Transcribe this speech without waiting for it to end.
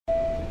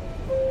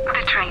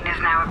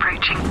now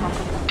approaching.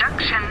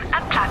 Junction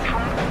at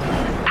platform.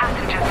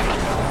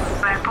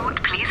 Passengers,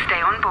 airport, please stay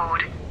on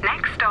board.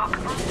 Next stop,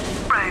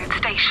 road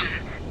station.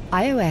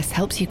 iOS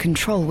helps you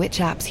control which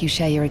apps you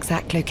share your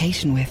exact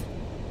location with.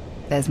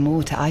 There's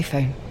more to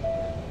iPhone.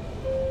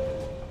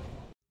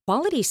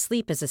 Quality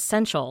sleep is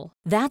essential.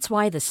 That's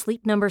why the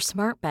Sleep Number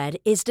Smart Bed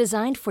is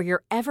designed for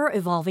your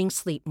ever-evolving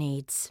sleep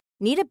needs.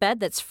 Need a bed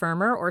that's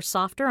firmer or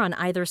softer on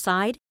either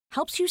side?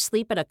 Helps you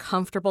sleep at a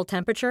comfortable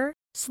temperature?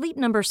 Sleep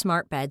Number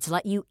Smart Beds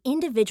let you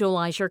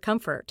individualize your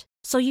comfort,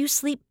 so you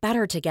sleep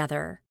better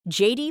together.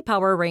 J.D.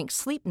 Power ranks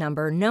Sleep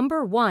Number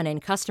number 1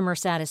 in customer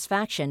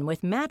satisfaction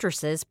with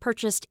mattresses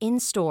purchased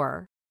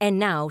in-store. And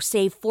now,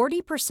 save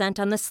 40%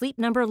 on the Sleep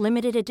Number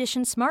Limited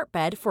Edition Smart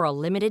Bed for a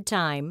limited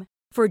time.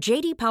 For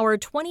J.D. Power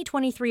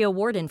 2023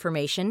 award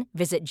information,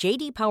 visit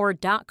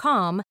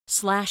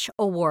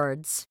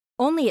jdpower.com/awards.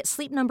 Only at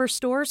Sleep Number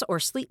stores or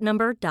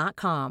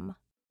sleepnumber.com.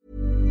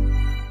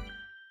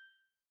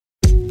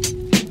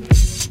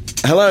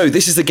 Hello,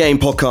 this is the Game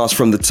Podcast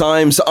from The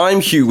Times. I'm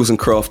Hugh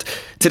Wilson-Croft.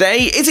 Today,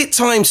 is it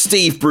time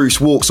Steve Bruce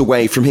walks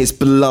away from his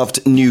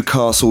beloved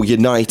Newcastle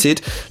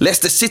United?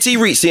 Leicester City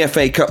reached the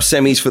FA Cup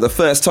semis for the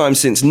first time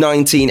since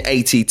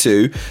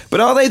 1982, but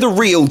are they the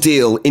real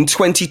deal in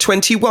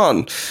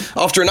 2021?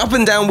 After an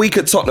up-and-down week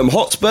at Tottenham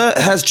Hotspur,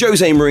 has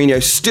Jose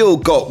Mourinho still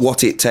got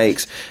what it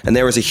takes? And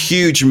there is a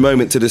huge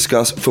moment to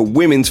discuss for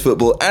women's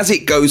football as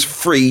it goes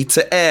free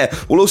to air.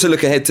 We'll also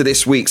look ahead to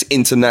this week's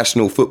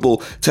international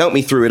football. To help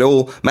me through it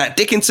all, Matt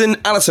Dickinson,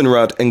 Alison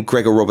Rudd and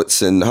Gregor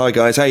Robertson. Hi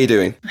guys, how are you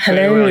doing?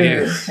 Hello.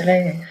 Hello.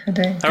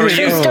 How are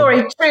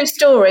you? True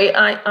story.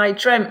 I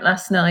dreamt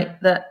last night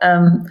that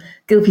Gylfi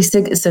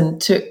Sigurdsson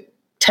took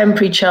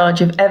temporary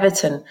charge of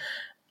Everton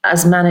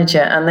as manager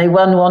and they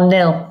won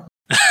 1-0.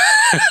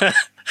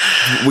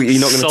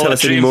 You're not going to tell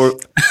us any more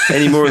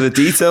of the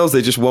details?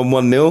 They just won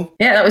 1-0?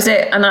 Yeah, that was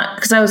it. And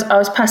because I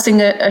was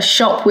passing a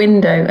shop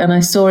window and I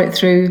saw it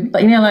through,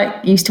 like you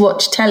used to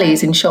watch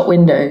tellies in shop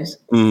windows.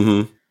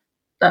 Mm-hmm.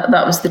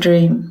 That was the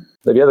dream.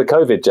 Have you had a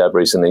COVID jab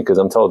recently? Because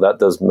I'm told that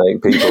does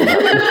make people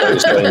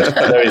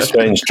have very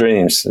strange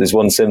dreams. There's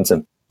one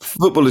symptom.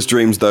 Footballers'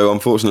 dreams, though,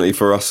 unfortunately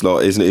for us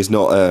lot, is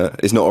not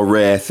a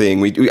rare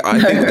thing.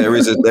 I think there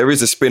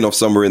is a spin-off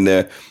somewhere in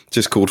there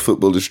just called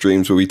Footballers'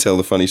 Dreams, where we tell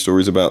the funny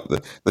stories about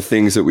the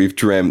things that we've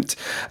dreamt.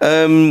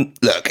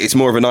 Look, it's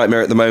more of a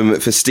nightmare at the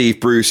moment for Steve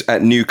Bruce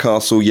at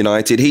Newcastle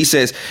United. He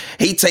says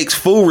he takes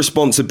full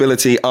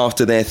responsibility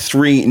after their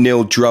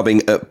 3-0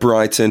 drubbing at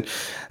Brighton.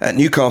 At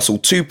Newcastle,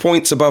 2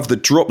 points above the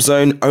drop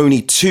zone,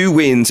 only 2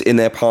 wins in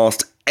their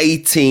past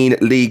 18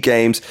 league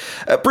games.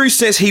 Bruce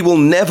says he will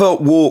never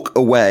walk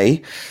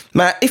away.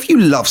 Matt, if you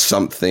love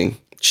something,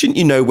 shouldn't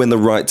you know when the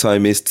right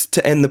time is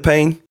to end the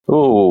pain?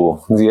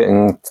 Oh,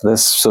 getting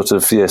this sort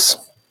of, yes,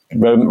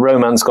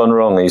 romance gone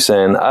wrong, are you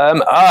saying?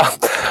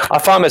 I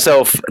find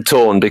myself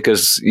torn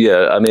because,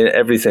 I mean,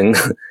 everything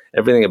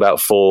about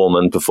form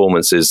and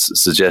performances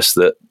suggests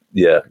that,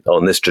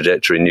 on this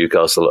trajectory,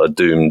 Newcastle are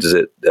doomed. Is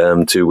it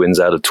 2 wins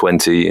out of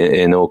 20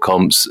 in all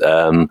comps?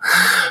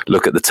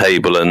 Look at the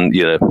table, and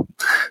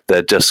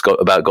they're just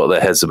got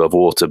their heads above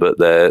water, but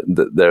they're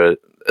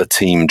a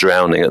team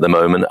drowning at the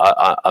moment.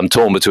 I'm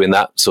torn between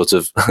that sort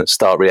of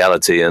stark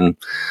reality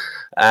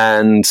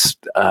and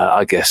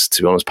I guess,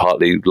 to be honest,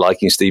 partly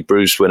liking Steve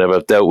Bruce whenever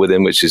I've dealt with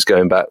him, which is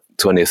going back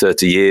 20 or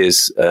 30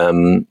 years. I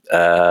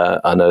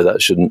know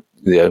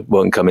that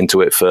won't come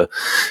into it for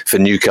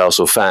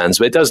Newcastle fans,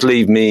 but it does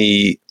leave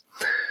me,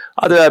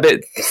 I don't know, a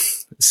bit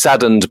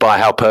saddened by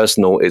how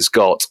personal it's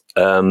got.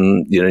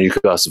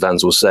 Newcastle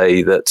fans will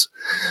say that,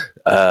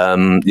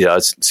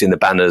 I've seen the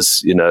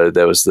banners,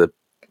 there was the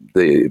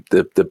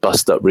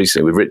bust up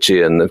recently with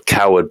Richie and the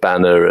coward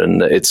banner,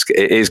 and it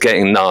is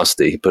getting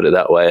nasty, put it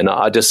that way. And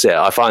I just say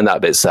I find that a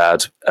bit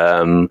sad.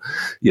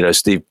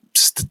 Steve,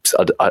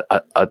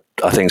 I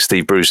think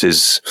Steve Bruce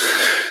has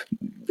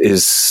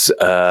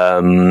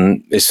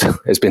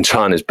been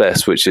trying his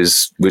best, which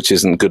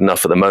isn't good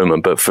enough at the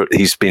moment. But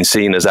he's been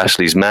seen as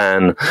Ashley's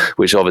man,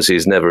 which obviously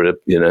is never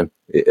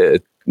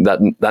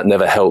that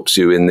never helps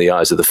you in the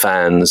eyes of the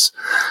fans.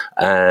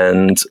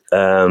 And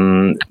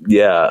I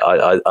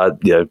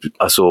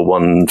saw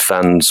one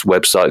fan's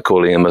website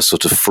calling him a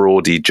sort of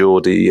fraudy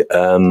Geordie.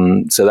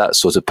 So that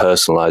sort of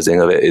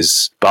personalising of it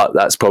is, but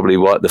that's probably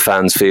what the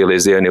fans feel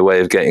is the only way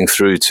of getting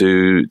through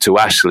to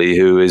Ashley,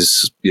 who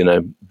is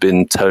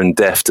been tone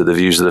deaf to the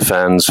views of the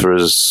fans for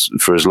as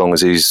long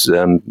as he's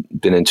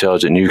been in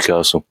charge at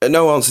Newcastle.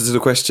 No answer to the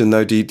question,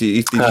 though. Do you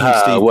think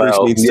Steve Bruce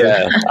needs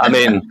to? I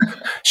mean,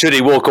 should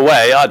he walk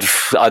away? I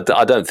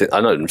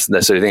don't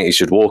necessarily think he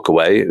should walk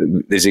away.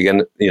 Is he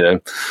going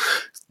to,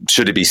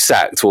 should he be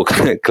sacked? Well,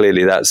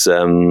 clearly that's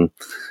a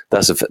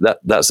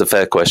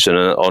fair question.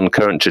 On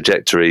current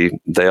trajectory,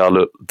 they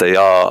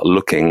are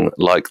looking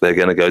like they're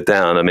going to go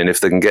down. I mean, if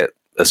they can get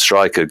a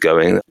striker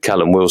going.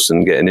 Callum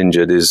Wilson getting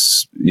injured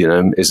is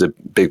a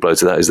big blow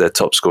to that. He's their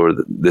top scorer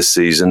this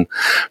season,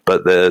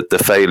 but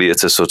the failure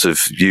to sort of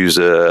use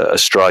a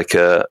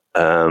striker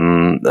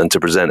and to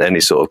present any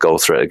sort of goal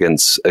threat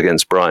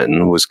against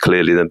Brighton was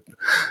clearly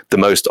the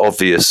most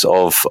obvious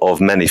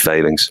of many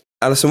failings.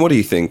 Alison, what do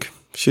you think?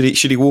 Should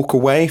he walk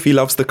away if he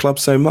loves the club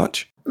so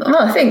much? Well,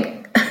 I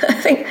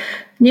think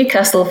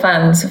Newcastle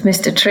fans have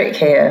missed a trick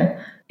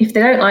here. If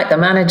they don't like the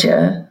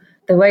manager,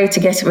 the way to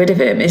get rid of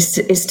him is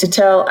to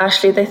tell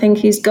Ashley they think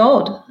he's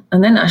God,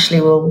 and then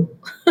Ashley will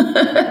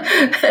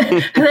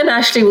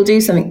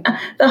do something.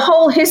 The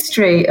whole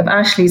history of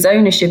Ashley's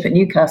ownership at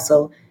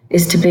Newcastle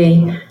is to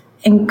be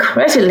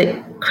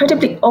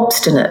incredibly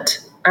obstinate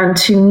and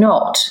to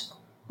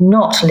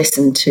not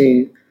listen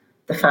to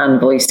the fan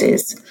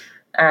voices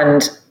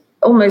and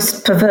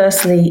almost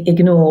perversely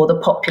ignore the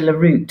popular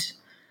route.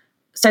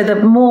 So the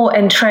more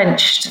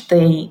entrenched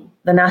the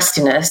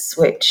nastiness,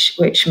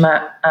 which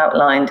Matt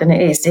outlined, and it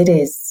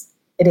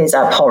is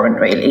abhorrent,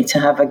 really, to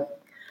have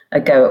a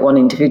go at one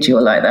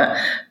individual like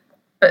that.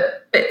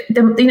 But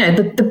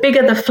the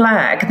bigger the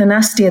flag, the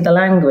nastier the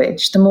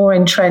language, the more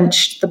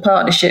entrenched the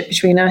partnership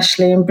between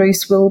Ashley and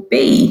Bruce will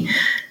be,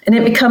 and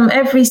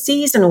every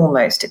season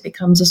almost it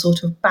becomes a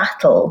sort of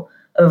battle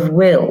of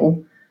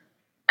will,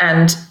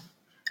 and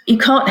you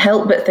can't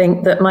help but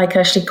think that Mike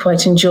Ashley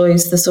quite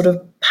enjoys the sort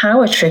of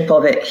power trip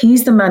of it.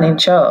 He's the man in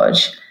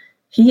charge.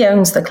 He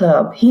owns the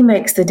club. He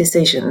makes the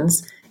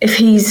decisions. If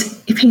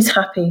he's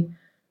happy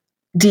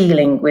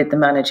dealing with the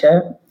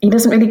manager, he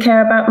doesn't really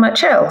care about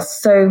much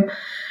else. So,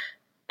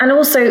 and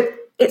also,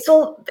 it's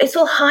all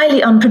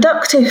highly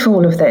unproductive,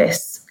 all of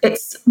this.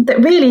 It's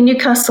that really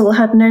Newcastle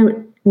had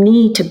no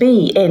need to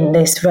be in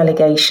this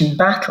relegation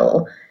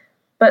battle,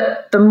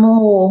 but the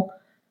more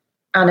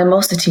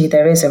animosity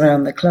there is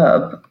around the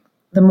club,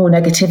 the more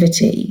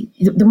negativity,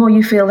 the more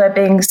you feel they're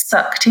being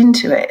sucked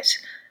into it.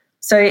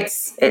 So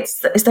it's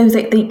as though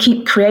they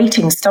keep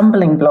creating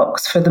stumbling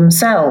blocks for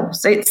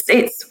themselves.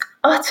 It's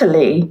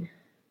utterly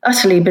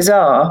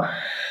bizarre.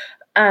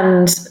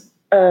 And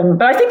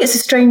but I think it's a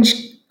strange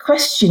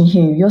question,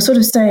 Hugh. You're sort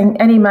of saying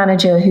any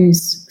manager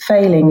who's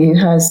failing, who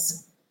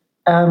has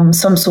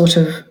some sort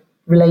of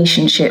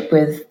relationship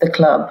with the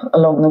club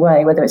along the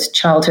way, whether it's a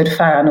childhood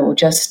fan or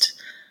just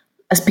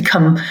has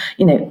come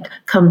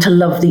to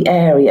love the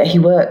area he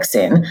works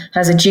in,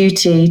 has a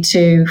duty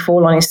to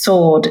fall on his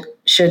sword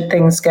should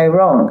things go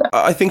wrong.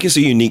 I think it's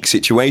a unique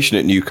situation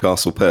at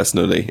Newcastle,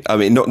 personally. I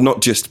mean, not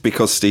just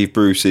because Steve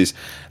Bruce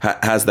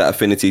has that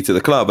affinity to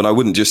the club, and I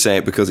wouldn't just say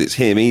it because it's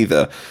him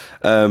either.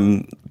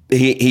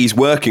 He's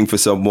working for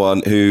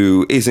someone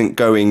who isn't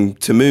going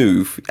to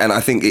move, and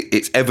I think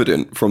it's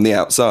evident from the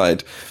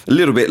outside. A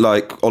little bit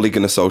like Ole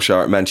Gunnar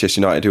Solskjaer at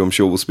Manchester United, who I'm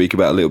sure we'll speak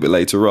about a little bit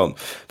later on.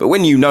 But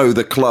when you know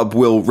the club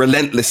will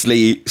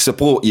relentlessly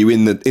support you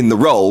in the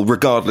role,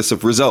 regardless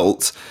of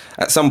results,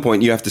 at some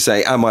point you have to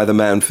say, am I the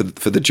man for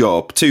the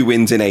job? 2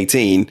 wins in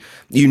 18,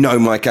 you know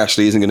Mike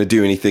Ashley isn't going to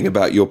do anything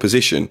about your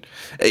position.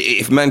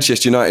 If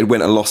Manchester United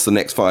went and lost the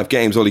next 5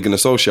 games, Ole Gunnar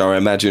Solskjaer, I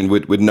imagine,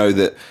 would know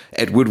that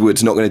Ed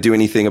Woodward's not going to do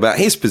anything about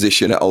his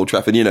position at Old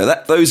Trafford.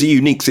 Those are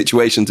unique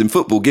situations in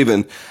football,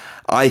 given,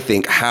 I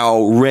think,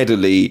 how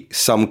readily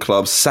some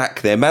clubs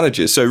sack their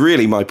managers. So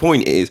really my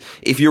point is,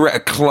 if you're at a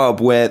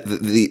club where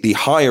the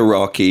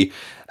hierarchy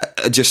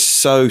are just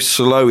so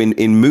slow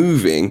in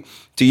moving,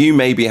 do you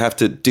maybe have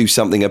to do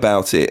something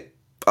about it?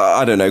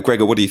 I don't know.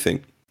 Gregor, what do you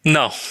think?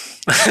 No.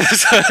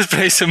 It's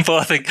very simple,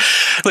 I think.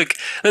 Look,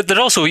 there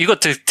also, you've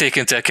got to take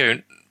into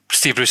account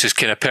Steve Bruce's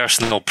kind of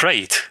personal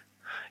pride.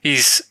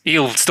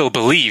 He'll still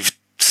believe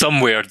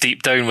somewhere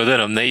deep down within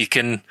him that he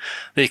can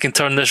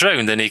turn this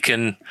round, and he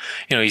can,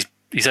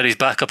 he's had his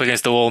back up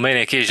against the wall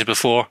many occasions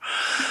before.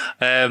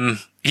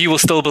 He will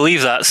still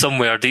believe that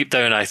somewhere deep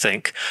down, I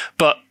think.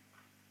 But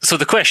so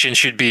the question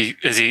should be,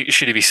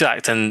 should he be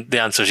sacked? And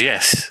the answer is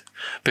yes,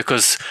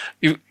 because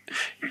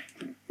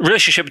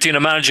relationship between a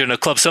manager and a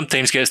club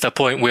sometimes gets to a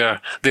point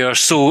where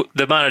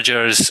the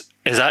manager is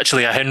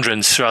actually a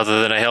hindrance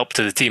rather than a help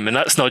to the team, and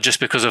that's not just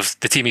because of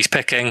the team he's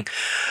picking,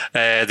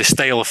 the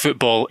style of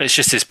football. It's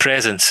just his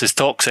presence is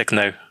toxic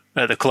now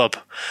at the club.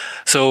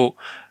 So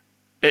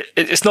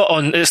it's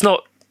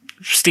not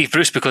Steve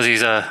Bruce because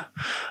he's a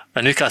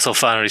Newcastle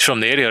fan or he's from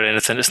the area or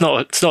anything. It's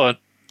not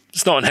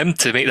on him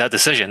to make that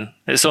decision.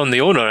 It's on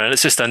the owner, and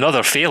it's just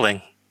another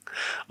failing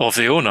of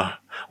the owner,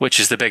 which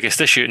is the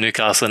biggest issue at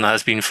Newcastle and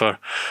has been for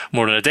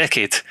more than a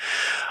decade.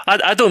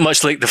 I don't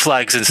much like the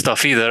flags and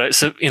stuff either.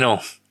 It's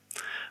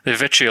the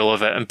vitriol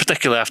of it, and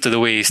particularly after the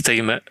way his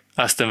time at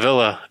Aston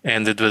Villa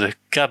ended with the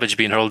cabbage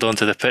being hurled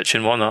onto the pitch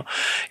and whatnot.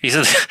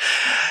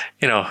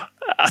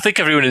 I think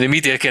everyone in the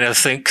media kind of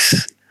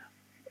thinks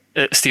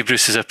Steve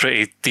Bruce is a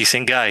pretty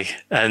decent guy,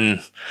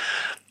 and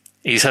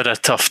he's had a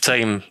tough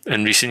time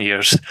in recent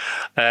years.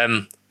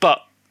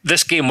 But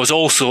this game was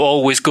also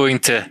always going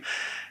to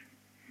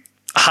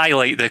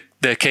highlight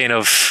the kind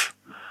of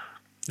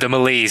the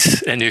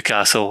malaise in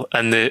Newcastle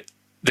and the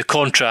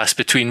contrast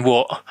between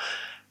what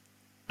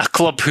a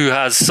club who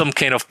has some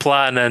kind of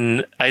plan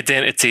and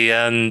identity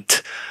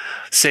and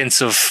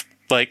sense of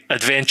like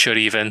adventure,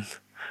 even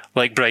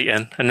like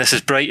Brighton, and this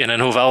is Brighton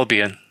and Hove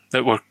Albion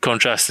that we're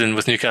contrasting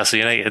with Newcastle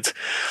United.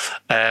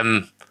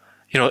 In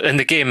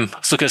the game, I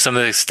was looking at some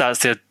of the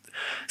stats there.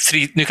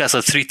 Newcastle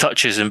had 3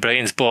 touches in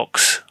Brighton's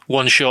box,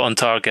 1 shot on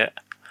target.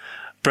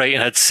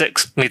 Brighton had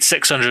made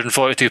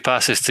 642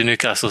 passes to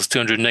Newcastle's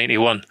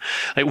 291.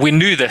 Like, we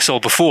knew this all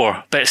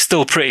before, but it's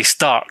still pretty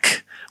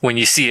stark when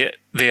you see it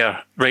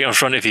there right in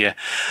front of you,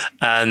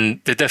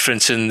 and the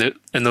difference in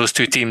those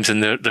two teams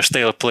and their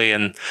style of play.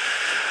 And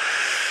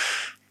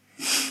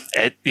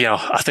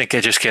I think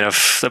it just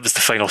that was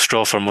the final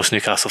straw for most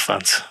Newcastle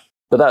fans.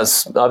 But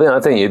I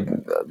think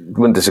you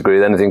wouldn't disagree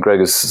with anything Greg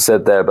has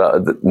said there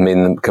about,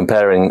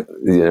 comparing,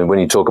 when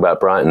you talk about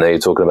Brighton there, you're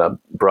talking about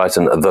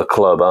Brighton, the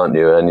club, aren't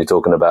you? And you're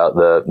talking about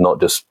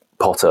not just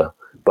Potter,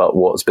 but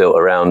what's built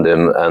around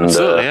him. And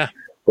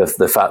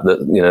the fact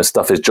that,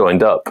 stuff is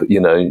joined up.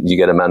 You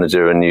get a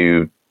manager and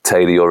you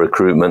tailor your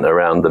recruitment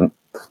around them,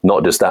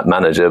 not just that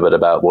manager, but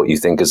about what you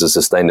think is a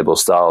sustainable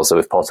style. So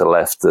if Potter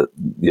left,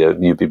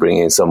 you'd be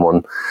bringing in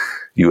someone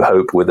you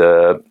hope with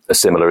a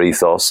similar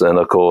ethos. And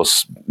of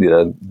course,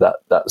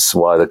 that's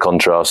why the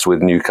contrast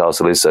with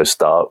Newcastle is so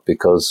stark,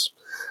 because,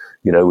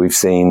 we've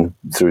seen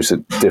through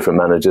different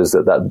managers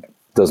that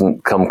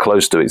doesn't come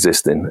close to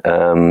existing.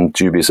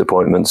 Dubious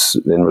appointments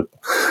in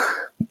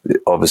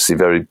obviously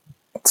very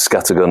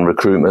scattergun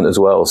recruitment as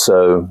well.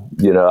 So,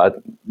 you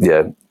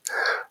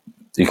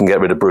can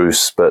get rid of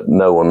Bruce, but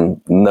no one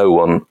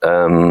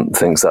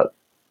thinks that,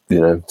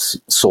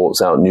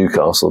 sorts out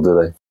Newcastle, do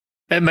they?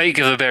 It might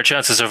give a better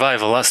chance of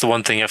survival. That's the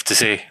one thing you have to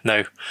say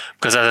now.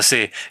 Because as I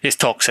say, it's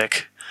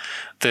toxic.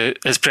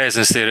 His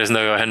presence there is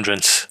now a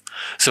hindrance.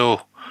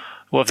 So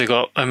what have they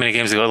got? How many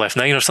games have they got left?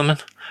 9 or something?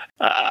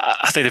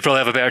 I think they probably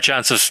have a better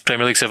chance of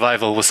Premier League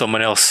survival with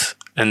someone else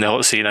in the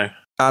hot seat now.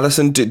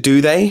 Alison, do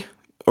they?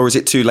 Or is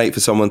it too late for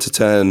someone to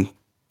turn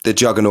the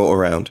juggernaut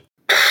around?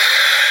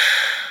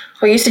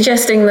 Were you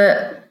suggesting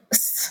that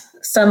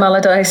Sam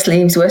Allardyce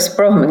leaves West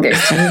Brom and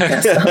goes to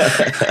Newcastle?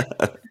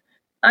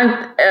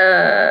 Rafa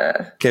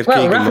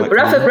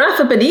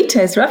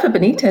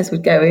Benitez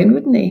would go in,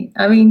 wouldn't he?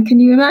 I mean, can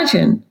you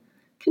imagine?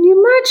 Can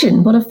you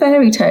imagine what a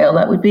fairy tale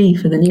that would be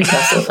for the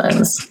Newcastle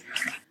fans?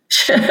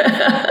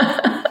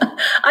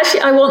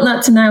 Actually, I want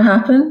that to now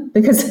happen,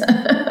 because...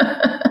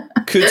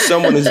 Could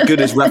someone as good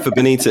as Rafa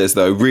Benitez,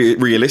 though,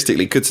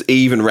 realistically, could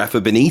even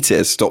Rafa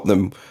Benitez stop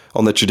them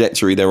on the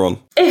trajectory they're on?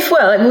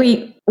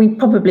 We're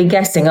probably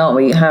guessing, aren't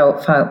we,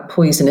 how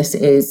poisonous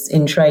it is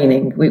in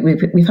training.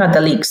 We've had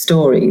the leaked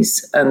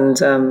stories, and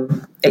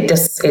it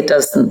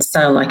doesn't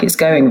sound like it's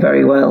going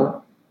very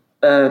well.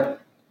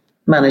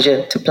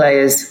 Manager to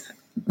players,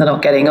 they're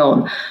not getting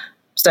on.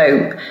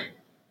 So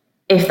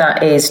if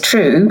that is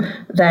true,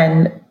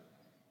 then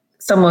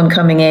someone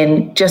coming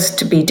in just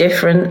to be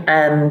different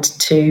and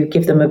to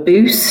give them a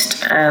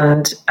boost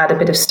and add a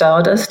bit of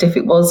stardust,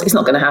 it's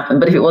not going to happen,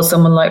 but if it was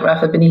someone like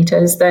Rafa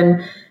Benitez,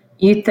 then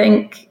you'd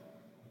think,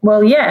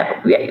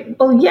 yeah,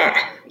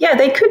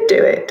 they could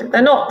do it.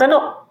 They're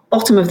not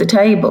bottom of the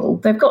table.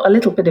 They've got a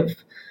little bit of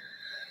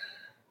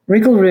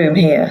wriggle room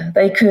here.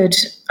 I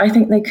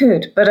think they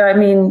could. But I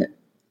mean,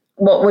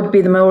 what would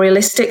be the more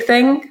realistic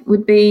thing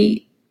would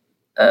be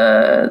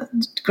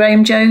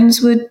Graham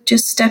Jones would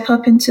just step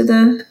up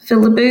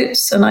fill the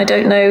boots, and I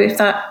don't know if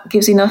that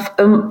gives enough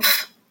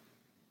oomph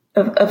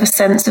of a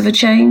sense of a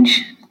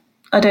change.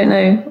 I don't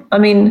know. I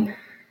mean,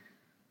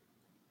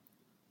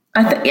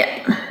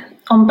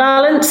 on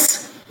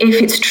balance,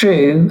 if it's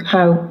true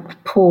how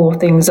poor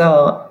things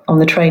are on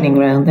the training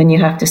ground, then you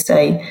have to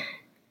say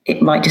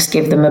it might just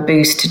give them a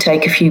boost to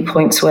take a few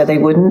points where they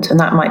wouldn't,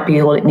 and that might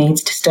be all it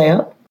needs to stay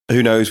up.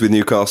 Who knows with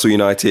Newcastle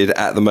United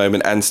at the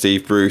moment and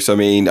Steve Bruce? I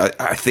mean,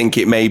 I think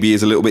it maybe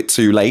is a little bit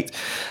too late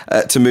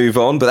to move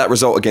on, but that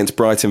result against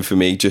Brighton for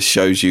me just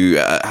shows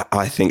you,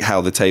 I think, how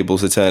the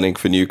tables are turning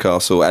for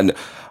Newcastle. And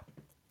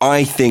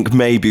I think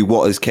maybe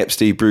what has kept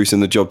Steve Bruce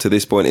in the job to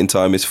this point in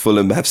time is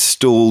Fulham have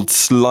stalled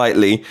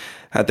slightly.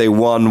 Had they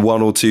won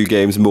 1 or 2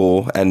 games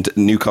more, and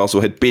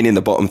Newcastle had been in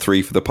the bottom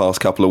 3 for the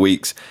past couple of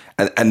weeks,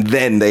 and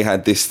then they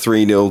had this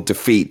 3-0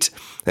 defeat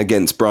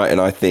against Brighton,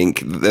 I think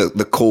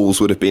the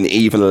calls would have been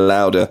even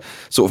louder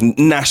sort of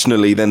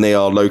nationally than they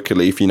are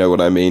locally, if you know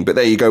what I mean. But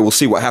there you go. We'll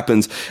see what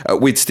happens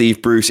with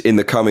Steve Bruce in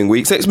the coming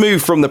weeks. Let's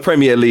move from the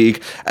Premier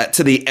League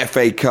to the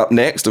FA Cup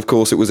next. Of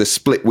course, it was a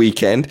split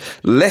weekend.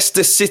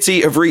 Leicester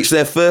City have reached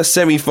their first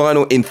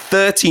semi-final in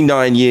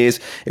 39 years.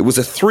 It was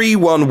a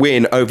 3-1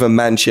 win over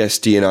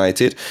Manchester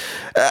United.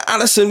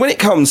 Alison, when it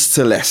comes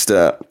to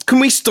Leicester, can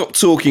we stop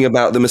talking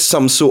about them as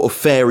some sort of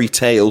fairy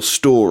tale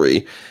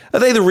story? Are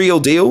they the real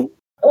deal?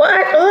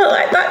 Well,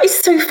 that is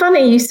so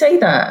funny you say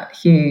that,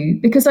 Hugh,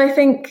 because I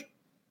think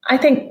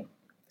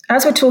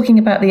as we're talking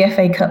about the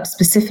FA Cup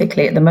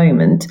specifically at the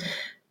moment,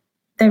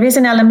 there is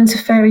an element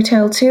of fairy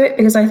tale to it,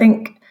 because I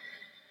think,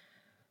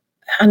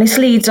 and this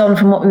leads on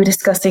from what we were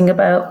discussing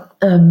about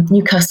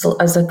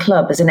Newcastle as a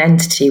club, as an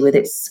entity with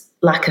its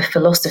lack of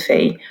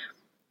philosophy.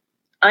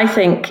 I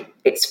think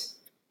it's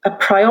a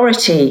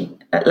priority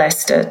at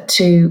Leicester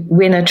to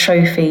win a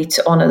trophy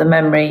to honour the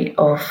memory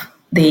of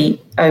the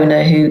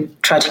owner who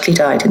tragically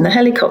died in the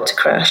helicopter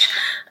crash.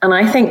 And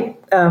I think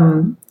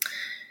Brendan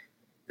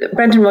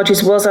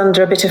Rodgers was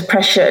under a bit of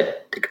pressure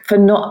for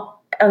not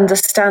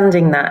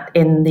understanding that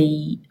in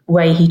the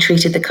way he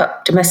treated the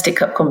domestic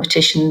cup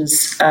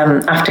competitions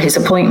after his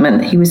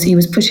appointment. He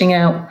was putting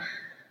out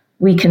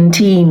weakened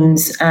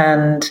teams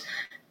and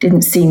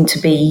didn't seem to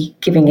be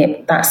giving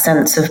it that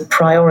sense of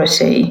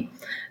priority.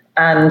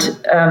 And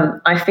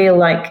I feel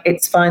like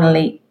it's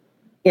finally,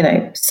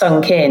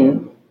 sunk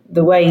in.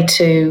 The way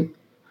to,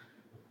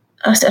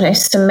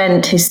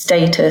 cement his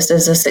status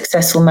as a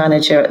successful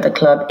manager at the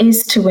club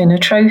is to win a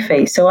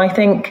trophy. So I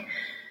think,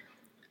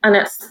 and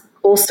that's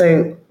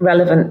also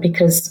relevant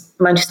because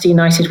Manchester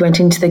United went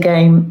into the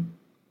game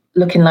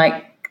looking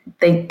like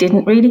they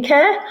didn't really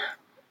care.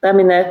 I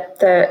mean, their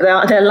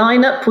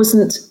lineup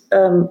wasn't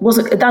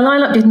their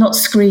lineup did not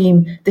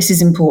scream, "This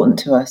is important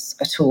to us"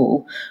 at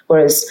all.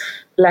 Whereas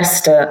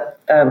Leicester,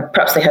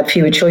 perhaps they had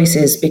fewer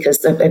choices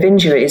because of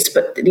injuries,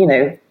 but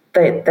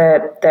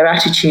their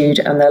attitude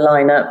and their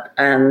lineup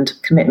and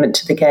commitment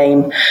to the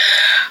game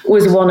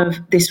was one of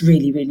this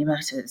really, really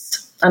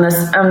matters. And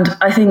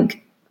I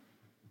think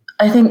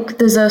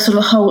there's a sort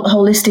of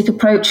holistic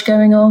approach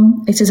going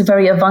on. It is a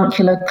very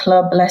avuncular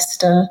club,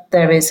 Leicester.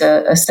 There is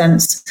a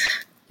sense,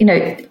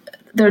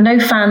 there are no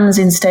fans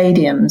in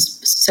stadiums.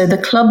 So the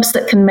clubs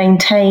that can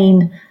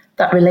maintain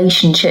that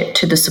relationship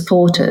to the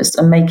supporters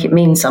and make it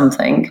mean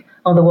something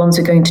are the ones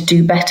who are going to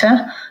do better.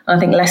 And I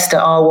think Leicester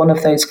are one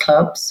of those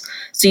clubs.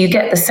 So you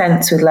get the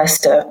sense with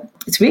Leicester,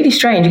 it's really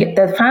strange.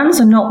 The fans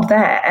are not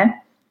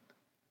there,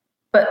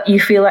 but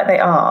you feel like they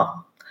are.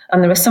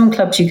 And there are some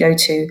clubs you go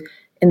to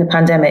in the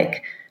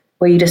pandemic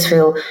where you just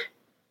feel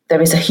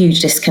there is a huge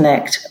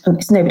disconnect. And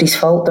it's nobody's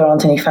fault. There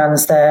aren't any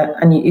fans there.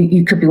 And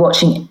you could be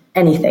watching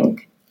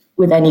anything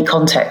with any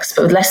context.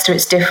 But with Leicester,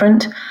 it's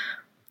different.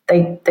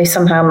 They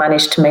somehow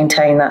managed to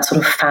maintain that sort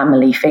of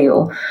family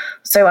feel.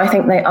 So I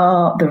think they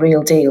are the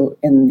real deal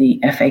in the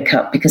FA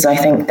Cup because I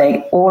think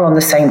they all on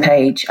the same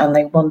page and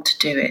they want to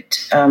do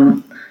it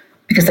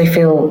because they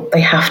feel they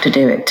have to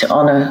do it to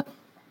honour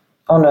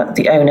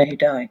the owner who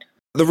died.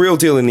 The real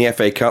deal in the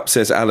FA Cup,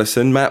 says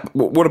Alison. Matt,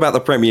 what about the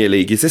Premier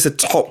League? Is this a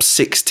top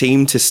 6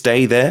 team to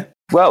stay there?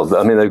 Well,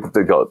 I mean,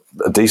 they've got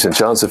a decent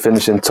chance of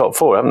finishing top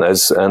 4, haven't they?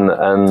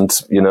 And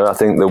I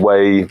think the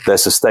way they're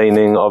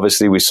sustaining,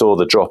 obviously, we saw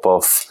the drop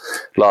off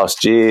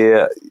last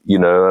year,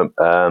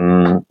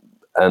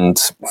 and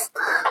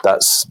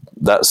that's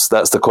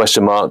the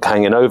question mark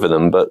hanging over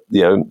them. But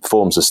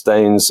form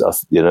sustains.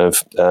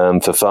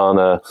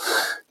 Fofana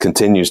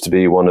continues to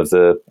be one of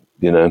the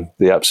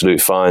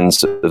absolute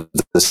finds of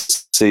the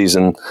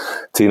season.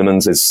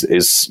 Tielemans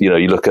is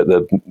you look at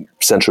the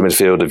central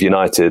midfield of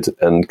United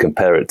and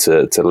compare it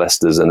to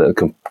Leicester's, and they're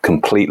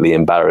completely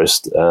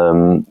embarrassed.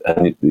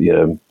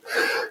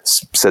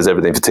 Says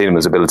everything for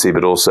Tielemans' ability,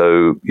 but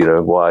also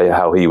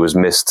how he was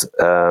missed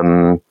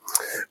by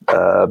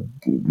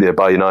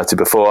United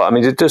before. I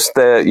mean, it just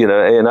there.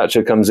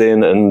 Iheanacho comes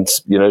in and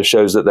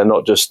shows that they're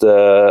not just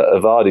a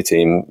Vardy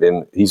team.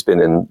 He's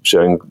been in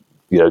showing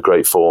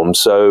great form.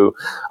 So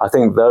I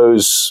think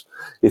those,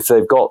 if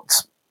they've got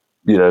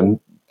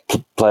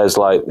players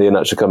like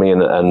Iheanacho coming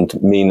in and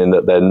meaning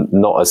that they're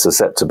not as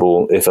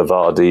susceptible if a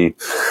Vardy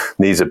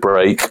needs a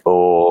break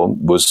or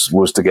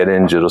was to get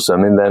injured or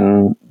something,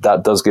 then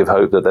that does give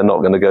hope that they're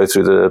not going to go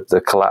through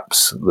the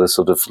collapse, the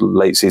sort of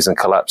late season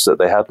collapse that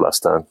they had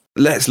last time.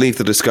 Let's leave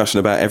the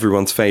discussion about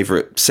everyone's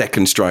favourite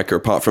second striker,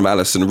 apart from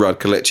Alisson, Ruud,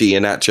 Kelechi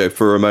Iheanacho,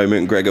 for a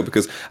moment, Gregor,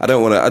 because I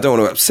don't want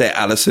to upset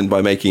Alisson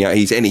by making out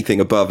he's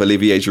anything above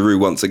Olivier Giroud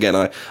once again.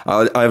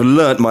 I've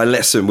learnt my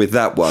lesson with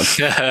that one.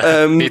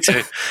 Me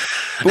too.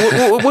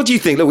 What do you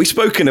think? Look, we've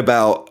spoken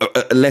about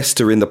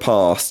Leicester in the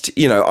past.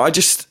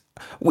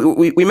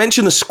 We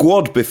mentioned the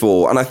squad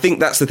before, and I think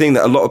that's the thing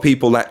that a lot of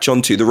people latch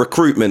onto, the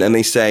recruitment, and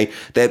they say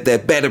they're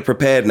better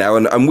prepared now,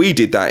 and we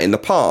did that in the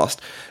past.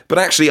 But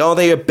actually, are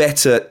they a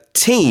better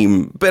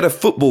team, better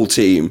football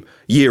team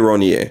year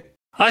on year?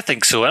 I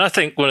think so, and I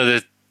think one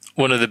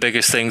of the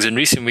biggest things in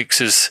recent weeks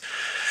is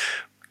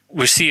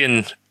we're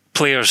seeing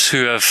players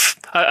who have.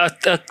 I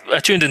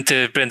tuned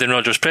into Brendan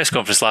Rodgers' press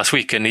conference last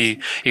week, and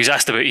he was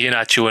asked about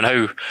Iheanacho and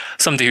how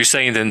somebody who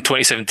signed in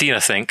 2017, I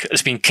think,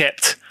 has been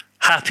kept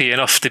happy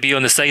enough to be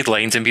on the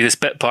sidelines and be this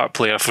bit part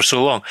player for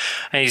so long.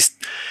 And he's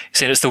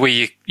saying it's the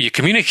way you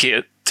communicate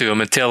it to him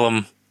and tell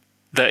him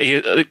that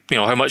he,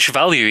 how much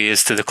value he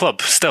is to the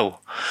club still.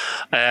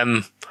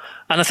 And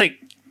I think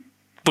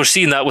we're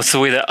seeing that with the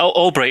way that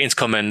Albrighton's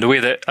come in, the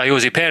way that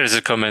Ayoze Perez has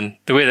come in,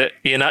 the way that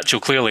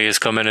Iheanacho clearly has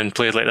come in and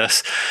played like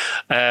this.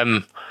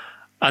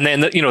 And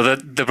then,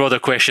 the broader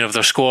question of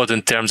their squad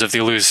in terms of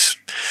they lose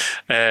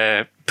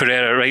Pereira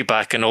at right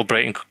back and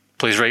Albrighton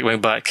plays right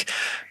wing back.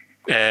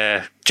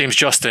 James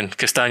Justin,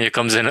 Castagna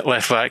comes in at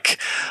left back.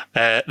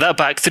 That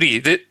back three,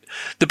 the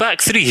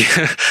back three,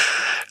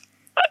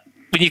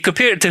 when you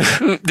compare it to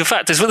the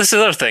fact is, well, this is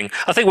the other thing.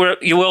 I think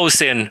you're always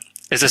saying,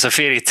 is this a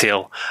fairy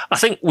tale? I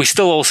think we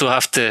still also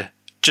have to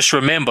just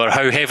remember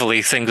how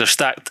heavily things are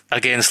stacked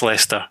against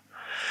Leicester.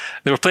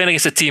 They were playing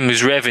against a team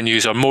whose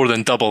revenues are more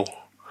than double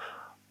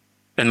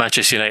in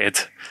Manchester United,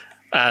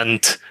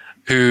 and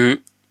who,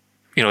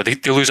 they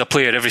lose a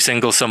player every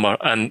single summer,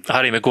 and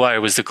Harry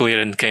Maguire was the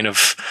glaring kind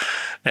of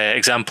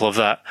example of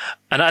that.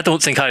 And I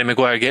don't think Harry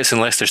Maguire gets in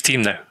Leicester's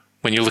team now,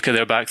 when you look at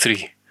their back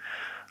three.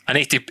 An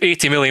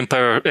 £80 million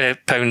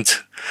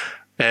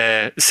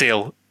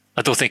sale,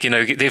 I don't think,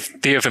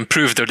 they have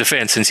improved their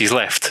defence since he's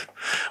left,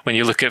 when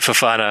you look at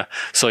Fofana,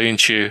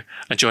 Soyuncu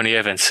and Johnny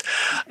Evans.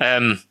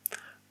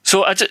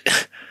 So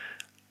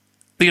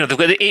they've got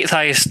the 8th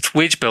highest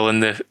wage bill in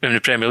the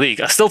Premier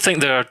League. I still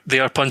think they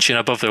are punching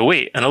above their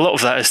weight, and a lot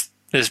of that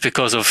is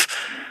because of,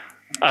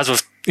 as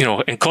of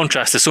in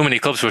contrast to so many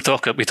clubs we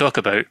talk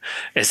about,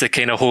 is the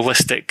kind of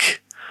holistic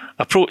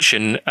approach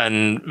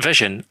and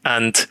vision.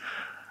 And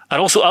I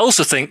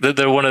also think that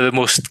they're one of the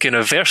most kind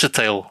of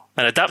versatile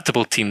and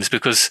adaptable teams,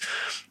 because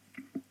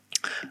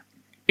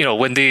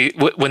when they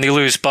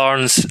lose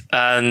Barnes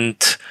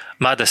and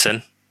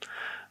Maddison,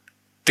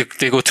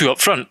 they go 2 up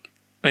front.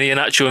 And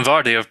Iheanacho and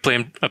Vardy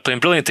are playing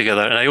brilliant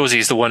together, and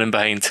Iosie's the one in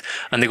behind,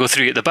 and they go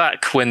 3 at the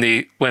back when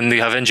they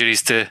have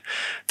injuries to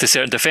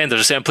certain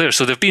defenders or certain players.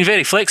 So they've been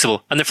very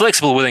flexible, and they're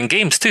flexible within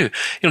games too.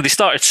 They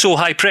started so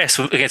high press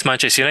against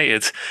Manchester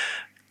United,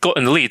 got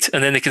in the lead,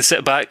 and then they can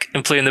sit back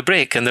and play in the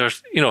break. And they're,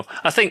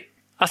 I think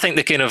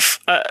they kind of,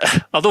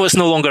 although it's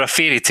no longer a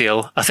fairy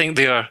tale, I think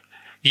they are,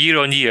 year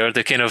on year,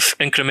 the kind of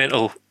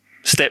incremental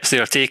steps they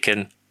are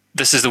taking.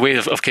 This is the way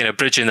of kind of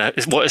bridging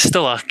what is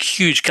still a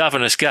huge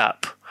cavernous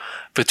gap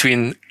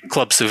between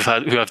clubs who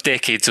have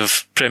decades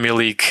of Premier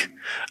League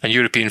and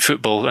European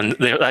football and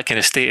that kind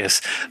of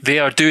status. They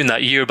are doing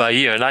that year by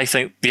year, and I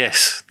think,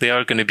 yes, they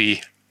are going to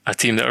be a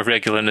team that are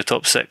regular in the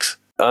top 6.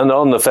 And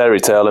on the fairy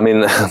tale, I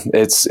mean,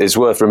 it's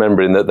worth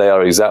remembering that they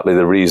are exactly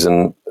the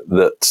reason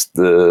that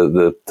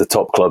the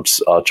top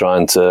clubs are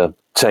trying to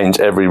change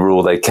every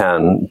rule they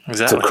can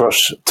to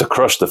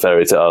crush the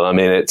fairy tale. I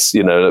mean, it's,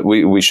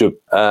 we should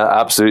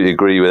absolutely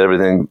agree with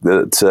everything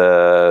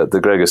that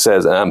Gregor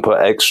says and put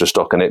extra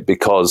stock in it,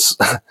 because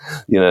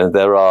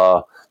there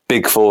are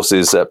big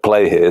forces at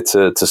play here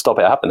to stop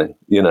it happening,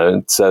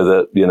 so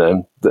that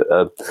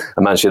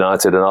a Manchester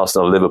United and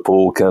Arsenal,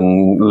 Liverpool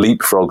can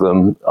leapfrog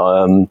them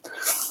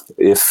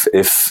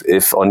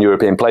if on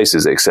European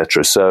places,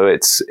 etc. So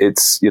it's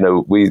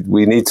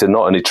we need to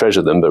not only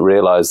treasure them but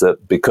realise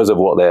that because of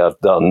what they have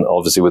done,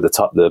 obviously with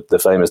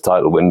the famous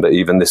title win, but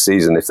even this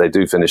season, if they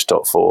do finish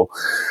top 4,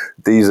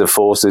 these are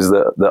forces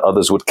that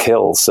others would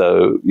kill.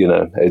 So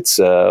it's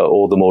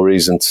all the more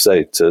reason to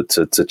say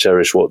to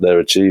cherish what they're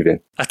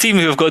achieving. A team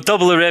who have got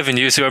double the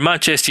revenues, who are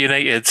Manchester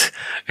United,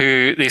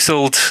 who they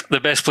sold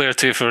their best player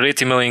to for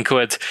 80 million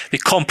quid. They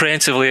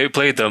comprehensively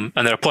outplayed them,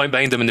 and they're a point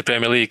behind them in the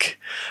Premier League.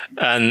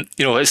 And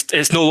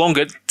it's no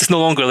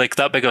longer like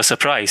that big of a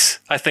surprise.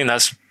 I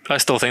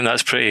still think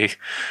that's pretty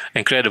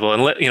incredible.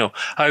 And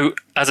how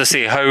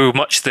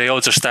much the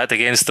odds are stacked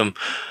against them.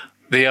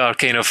 They are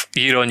kind of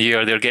year on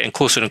year, they're getting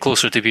closer and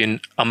closer to being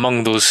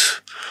among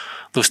those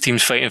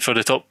teams fighting for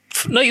the top.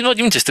 Not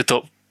even just the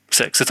top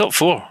 6, the top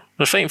 4.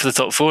 They're fighting for the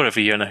top 4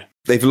 every year now.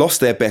 They've lost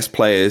their best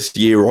players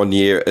year on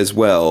year as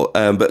well.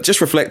 But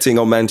just reflecting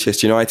on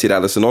Manchester United,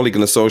 Alison, Ole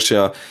Gunnar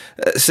Solskjaer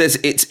says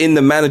it's in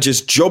the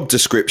manager's job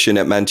description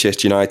at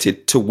Manchester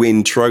United to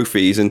win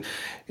trophies. And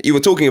you were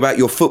talking about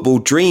your football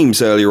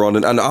dreams earlier on,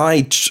 and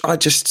I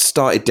just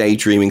started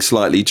daydreaming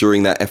slightly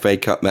during that FA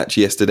Cup match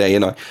yesterday,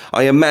 and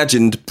I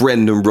imagined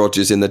Brendan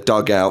Rodgers in the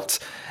dugout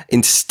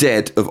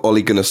instead of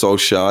Ole Gunnar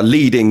Solskjaer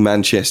leading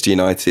Manchester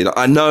United.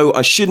 I know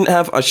I shouldn't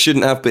have,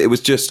 but it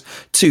was just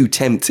too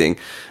tempting.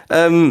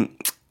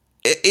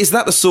 Is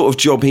that the sort of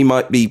job he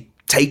might be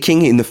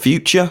taking in the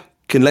future?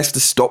 Can Leicester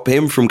stop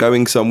him from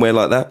going somewhere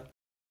like that?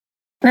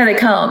 No, they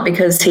can't,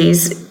 because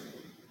he's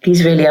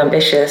really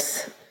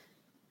ambitious.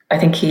 I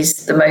think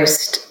he's the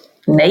most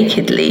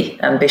nakedly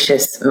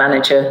ambitious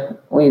manager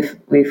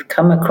we've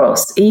come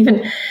across.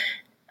 Even,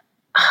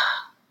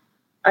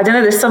 I don't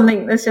know,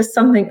 there's just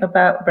something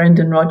about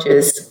Brendan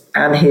Rodgers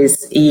and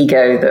his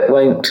ego that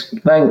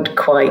won't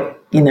quite,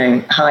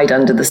 hide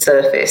under the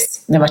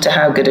surface. No matter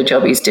how good a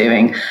job he's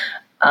doing,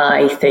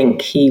 I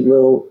think he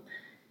will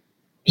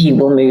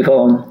move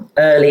on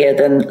earlier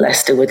than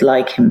Leicester would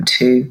like him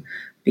to,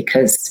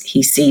 because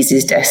he sees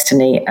his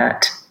destiny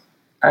at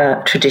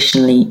a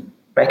traditionally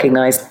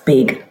recognised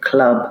big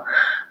club.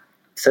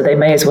 So they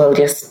may as well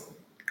just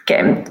get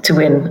him to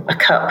win a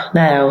cup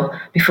now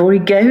before he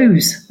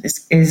goes,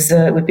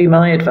 would be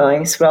my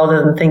advice,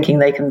 rather than thinking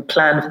they can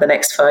plan for the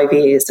next 5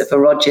 years of a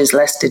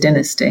Rodgers-Leicester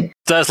dynasty.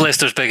 That's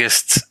Leicester's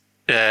biggest...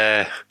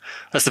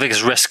 that's the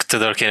biggest risk to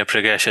their kind of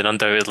progression,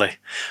 undoubtedly.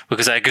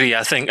 Because I agree,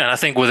 I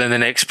think within the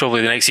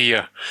next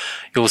year,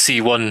 you'll see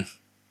one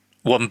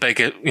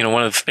big,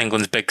 one of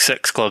England's big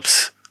 6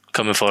 clubs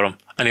coming for him,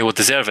 and he will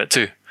deserve it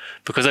too.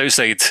 Because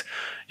outside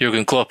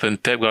Jurgen Klopp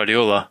and Pep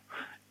Guardiola,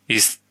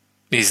 he's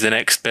the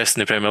next best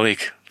in the Premier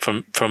League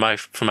from my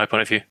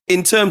point of view.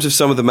 In terms of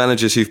some of the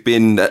managers who've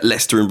been at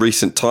Leicester in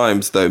recent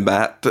times, though,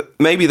 Matt, but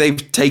maybe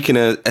they've taken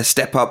a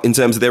step up in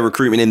terms of their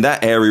recruitment in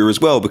that area as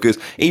well. Because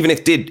even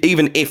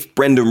if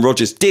Brendan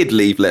Rodgers did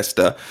leave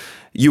Leicester,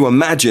 you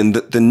imagine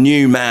that the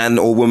new man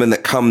or woman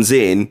that comes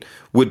in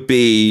would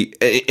be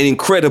an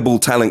incredible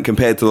talent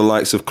compared to the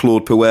likes of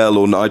Claude Puel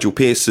or Nigel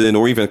Pearson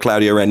or even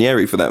Claudio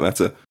Ranieri for that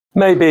matter.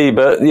 Maybe,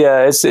 but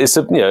yeah, it's a,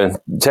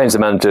 change the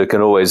manager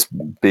can always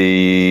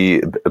be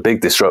a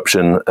big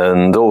disruption,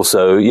 and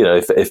also,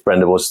 if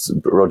Brendan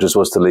Rodgers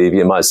was to leave,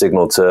 it might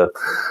signal to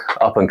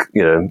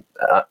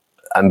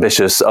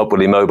ambitious,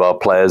 upwardly mobile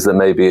players that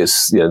maybe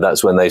it's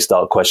that's when they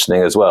start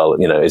questioning as well.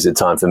 Is it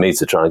time for me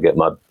to try and get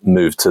my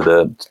move to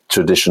the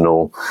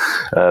traditional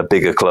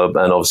bigger club,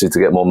 and obviously to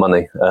get more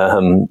money?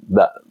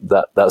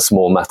 That's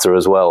more matter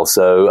as well.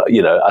 So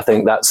I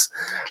think that's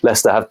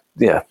Leicester have.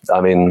 Yeah,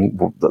 I mean,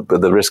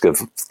 the risk of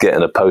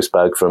getting a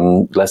postbag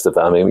from Leicester,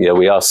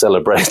 we are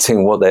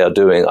celebrating what they are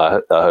doing, I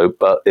hope,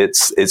 but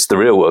it's the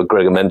real world.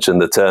 Gregor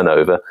mentioned the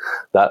turnover.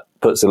 That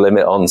puts a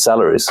limit on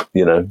salaries.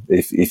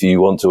 If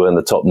you want to earn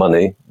the top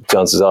money,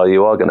 chances are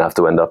you are going to have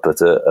to end up at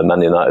a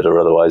Man United or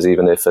otherwise,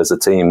 even if as a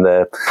team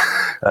they're,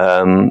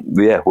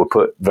 we're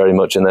put very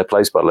much in their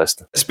place by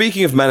Leicester.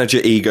 Speaking of manager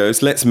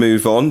egos, let's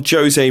move on.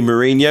 Jose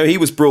Mourinho, he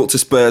was brought to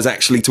Spurs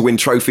actually to win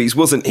trophies,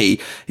 wasn't he?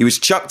 He was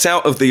chucked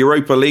out of the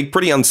Europa League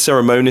pretty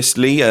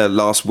unceremoniously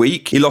last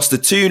week. He lost a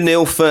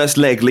 2-0 first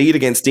leg lead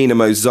against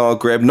Dinamo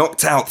Zagreb,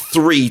 knocked out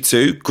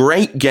 3-2.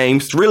 Great game,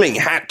 thrilling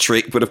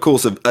hat-trick, but of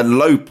course a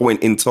low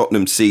point in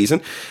Tottenham's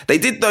season. They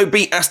did though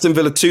beat Aston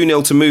Villa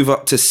 2-0 to move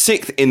up to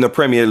 6th in the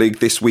Premier League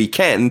this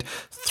weekend.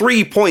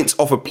 3 points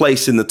off a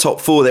place in the top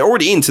 4. They're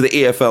already into the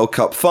EFL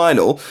Cup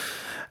final.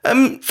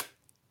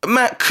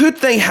 Matt, could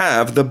they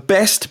have the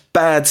best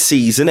bad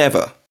season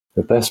ever?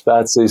 The best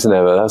bad season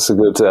ever. That's a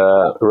good,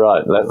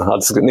 right. I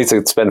just need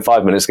to spend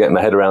 5 minutes getting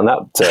my head around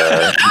that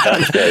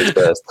phrase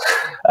first.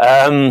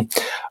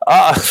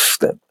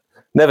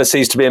 Never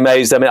cease to be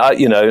amazed. I mean,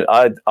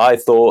 I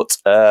thought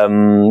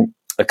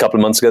a couple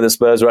of months ago the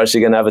Spurs were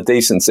actually going to have a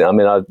decent season.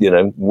 I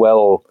mean,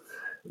 well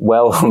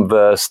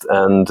versed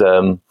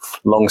and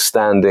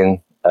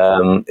long-standing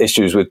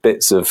issues with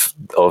bits of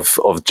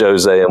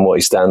Jose and what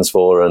he stands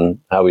for and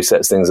how he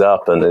sets things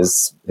up and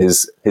his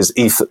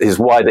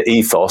wider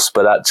ethos.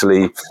 But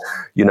actually,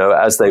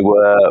 as they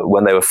were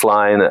when they were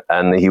flying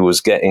and he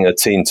was getting a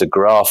team to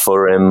graft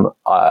for him,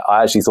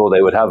 I actually thought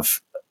they would have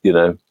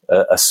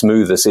a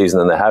smoother season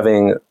than they're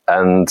having.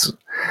 And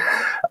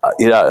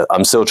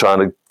I'm still trying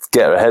to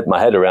get my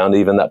head around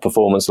even that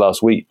performance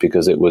last week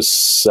because it was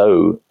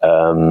so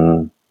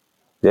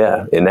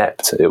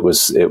inept. It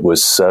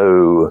was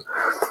so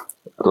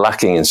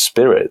lacking in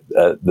spirit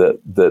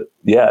that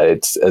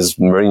it's, as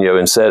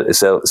Mourinho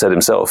said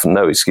himself,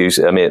 no excuse.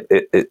 I mean,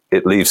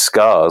 it leaves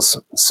scars.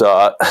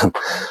 So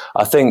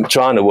I think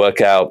trying to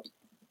work out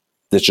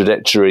the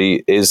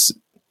trajectory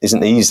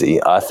isn't easy.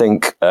 I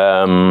think,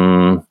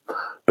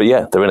 but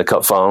yeah, they're in a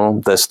cup final.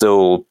 They're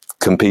still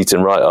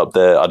competing right up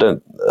there. I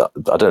don't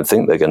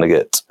think they're going to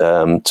get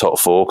top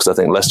 4 because I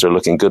think Leicester are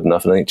looking good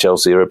enough and I think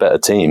Chelsea are a better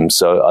team.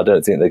 So I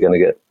don't think they're going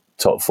to get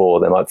top 4.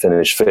 They might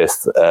finish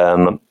 5th.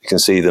 You can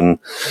see them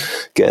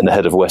getting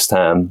ahead of West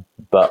Ham,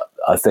 but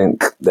I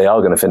think they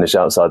are going to finish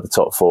outside the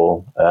top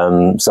 4.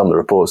 Some of the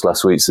reports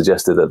last week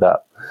suggested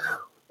that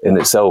in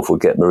itself would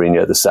get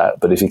Mourinho the sack.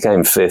 But if he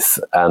came 5th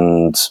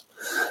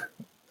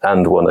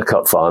and won a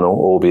cup final,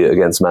 albeit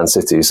against Man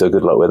City, so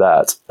good luck with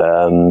that.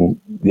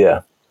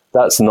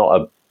 That's not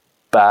a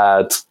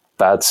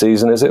bad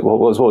season, is it? What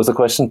was the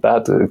question?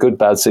 Bad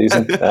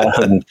season.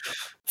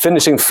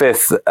 Finishing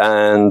 5th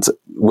and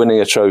winning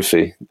a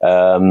trophy.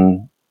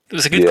 It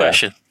was a good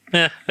question.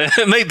 Yeah,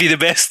 it might be the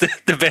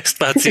best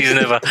bad season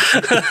ever.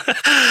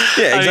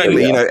 Yeah,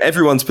 exactly.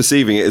 Everyone's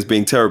perceiving it as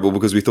being terrible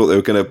because we thought they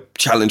were going to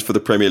challenge for the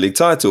Premier League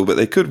title, but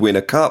they could win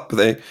a cup.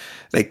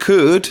 They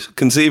could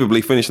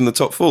conceivably finish in the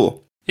top 4.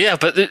 Yeah,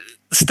 but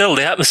still,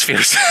 the atmosphere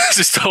is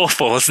just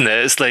awful, isn't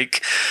it? It's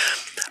like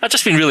I've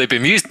just been really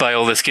bemused by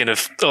all the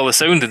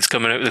soundings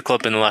coming out of the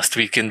club in the last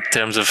week in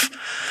terms of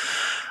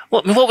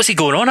what was he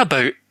going on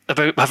about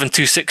having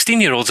 2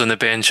 16-year-olds on the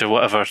bench or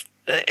whatever?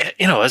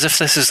 As if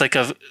this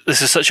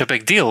is such a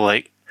big deal.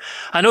 Like,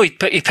 I know he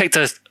picked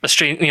a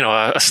strange,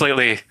 a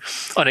slightly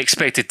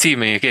unexpected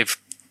team, and he gave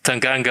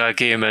Tanganga a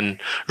game and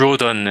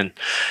Rodon, and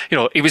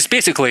he was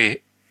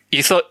basically,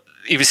 you thought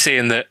he was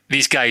saying that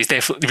these guys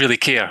definitely really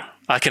care.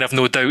 I can have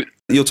no doubt.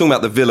 You're talking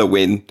about the Villa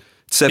win.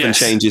 7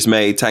 changes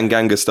made.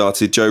 Tanganga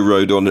started. Joe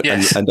Rodon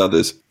and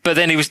others. But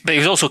then he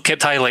was also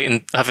kept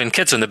highlighting having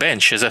kids on the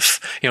bench, as if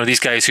these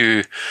guys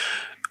who,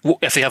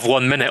 if they have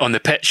 1 minute on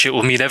the pitch, it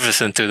will mean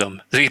everything to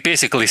them. So he's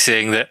basically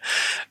saying that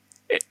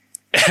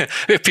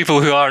if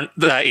people who aren't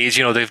that age,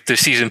 they're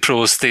seasoned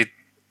pros, they're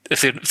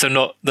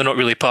not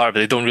really part of it.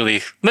 They don't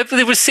really. Maybe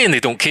they were saying they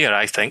don't care.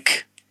 I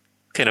think,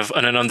 kind of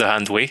in an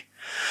underhand way,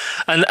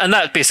 and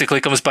that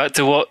basically comes back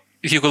to what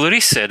Hugo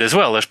Lloris said as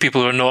well. There's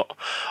people who are not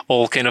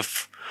all kind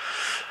of.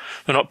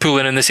 They're not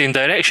pulling in the same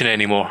direction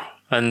anymore.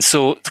 And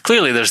so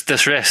clearly there's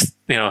unrest,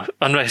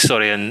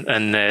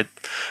 and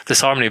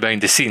disharmony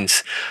behind the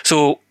scenes.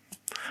 So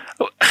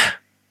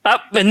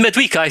in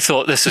midweek, I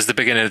thought this was the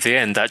beginning of the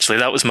end, actually.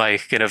 That was my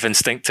kind of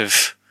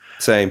instinctive...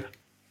 Same.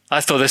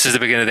 I thought this is the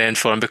beginning of the end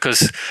for him,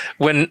 because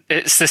when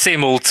it's the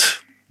same old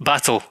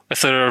battle,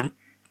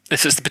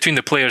 if it's between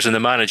the players and the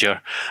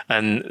manager,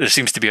 and there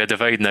seems to be a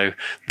divide now,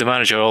 the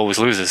manager always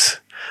loses.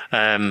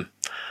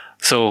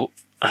 So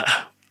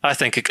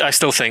I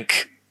still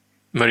think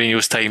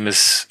Mourinho's time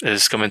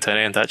is coming to an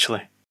end,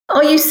 actually.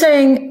 Are you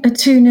saying a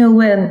 2-0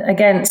 win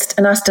against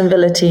an Aston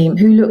Villa team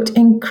who looked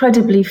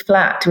incredibly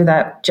flat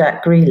without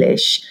Jack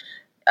Grealish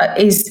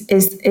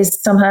is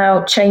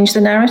somehow changed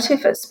the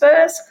narrative at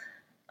Spurs?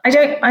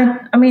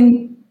 I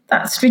mean,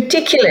 that's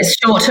ridiculous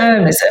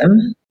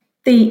short-termism.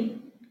 The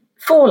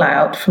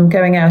fallout from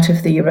going out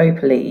of the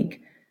Europa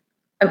League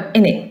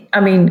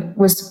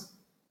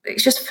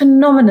it's just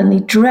phenomenally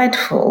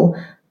dreadful.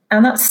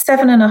 And that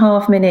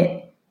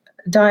 7.5-minute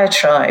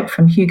diatribe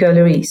from Hugo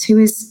Lloris, who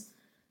is,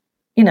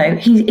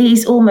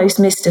 he's almost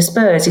Mr.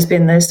 Spurs. He's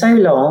been there so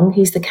long.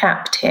 He's the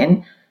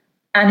captain.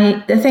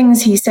 And the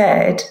things he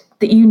said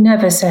that you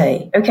never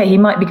say. Okay, he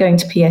might be going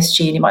to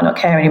PSG and he might not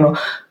care anymore.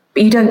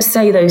 But you don't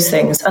say those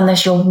things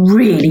unless you're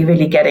really,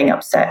 really getting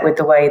upset with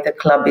the way the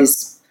club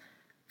is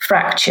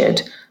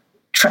fractured.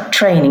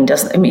 Training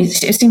doesn't. I mean,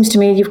 it seems to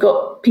me you've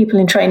got people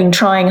in training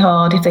trying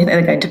hard if they think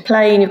they're going to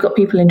play, and you've got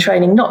people in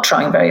training not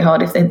trying very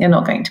hard if they're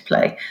not going to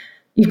play.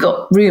 You've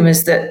got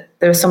rumours that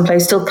there are some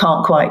players still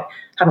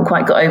haven't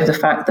quite got over the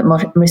fact that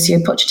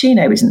Mauricio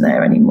Pochettino isn't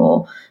there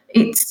anymore.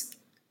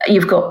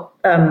 You've got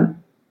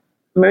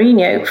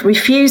Mourinho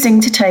refusing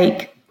to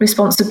take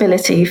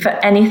responsibility for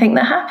anything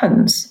that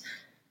happens.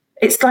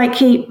 It's like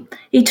he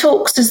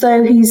talks as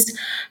though he's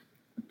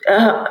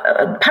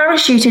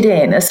parachuted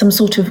in as some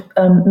sort of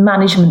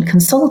management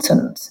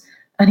consultant,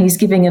 and he's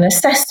giving an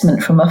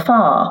assessment from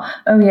afar.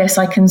 Oh yes,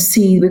 I can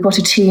see we've got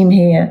a team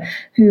here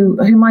who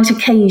might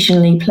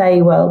occasionally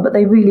play well, but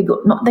they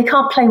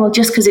can't play well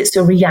just because it's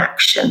a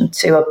reaction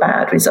to a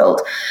bad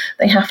result.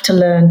 They have to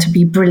learn to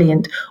be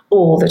brilliant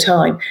all the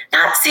time.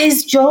 That's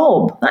his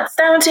job. That's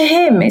down to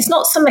him. It's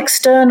not some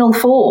external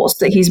force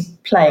that he's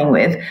playing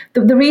with.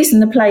 The reason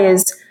the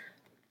players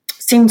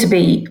seem to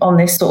be on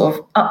this sort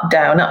of up,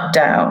 down,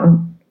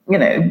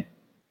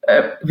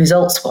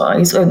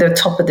 results-wise, or they're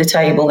top of the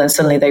table, then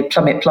suddenly they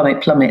plummet,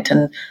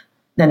 and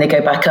then they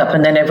go back up,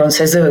 and then everyone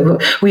says, "Oh,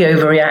 we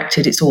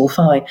overreacted. It's all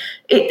fine."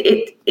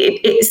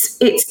 It's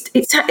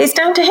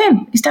down to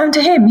him. It's down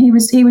to him. He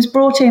was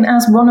brought in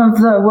as one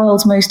of the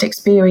world's most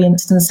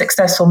experienced and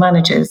successful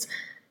managers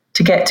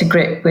to get to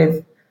grip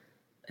with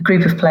a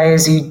group of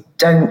players who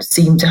don't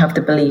seem to have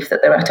the belief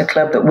that they're at a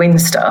club that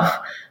wins stuff,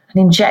 and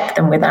inject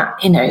them with that,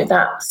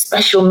 that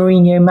special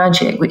Mourinho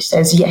magic, which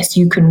says, yes,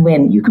 you can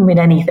win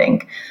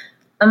anything.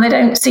 And they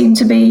don't seem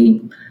to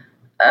be,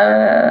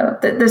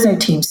 there's no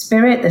team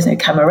spirit, there's no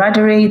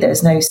camaraderie,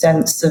 there's no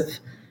sense of,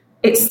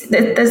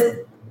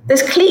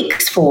 there's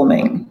cliques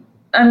forming.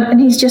 And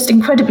he's just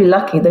incredibly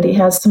lucky that he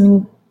has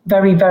some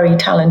very, very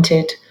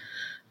talented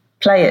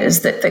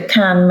players that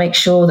can make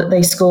sure that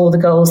they score the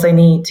goals they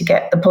need to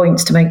get the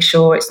points to make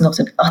sure it's not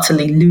an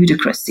utterly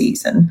ludicrous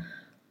season.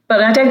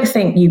 But I don't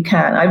think you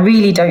can. I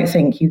really don't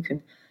think you can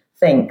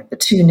think the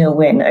 2-0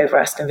 win over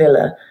Aston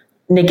Villa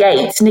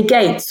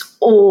negates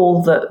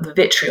all the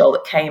vitriol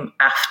that came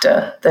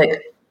after the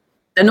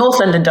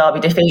North London derby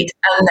defeat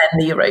and then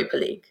the Europa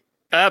League.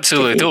 I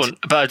absolutely don't.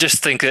 But I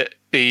just think that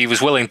he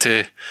was willing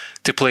to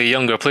play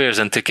younger players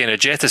and to kind of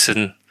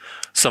jettison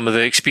some of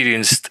the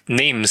experienced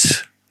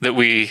names that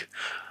we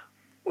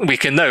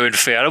can now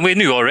infer, and we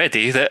knew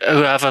already, that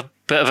who have a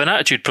bit of an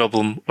attitude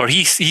problem, or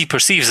he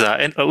perceives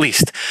that at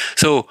least.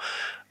 So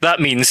that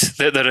means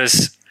that there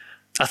is,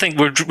 I think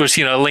we're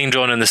seeing a line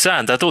drawn in the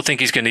sand. I don't think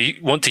he's going to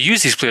want to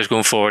use these players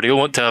going forward. He'll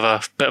want to have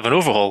a bit of an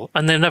overhaul,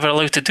 and they're never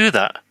allowed to do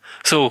that.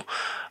 So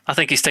I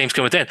think his time's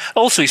coming to end.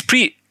 Also, his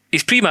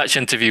pre-match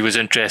interview was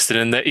interesting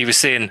in that he was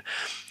saying,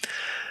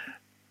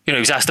 he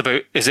was asked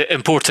about, is it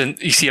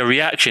important you see a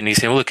reaction? He's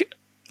saying, well, look,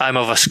 I'm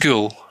of a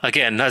school,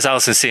 again, as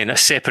Alisson's saying,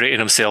 separating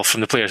himself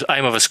from the players.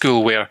 I'm of a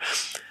school where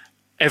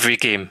every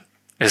game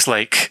is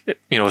like,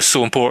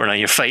 so important, and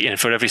you're fighting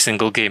for every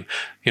single game.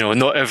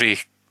 Not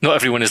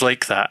everyone is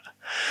like that.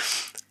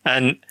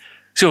 And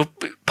so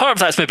part of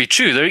that's maybe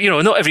true.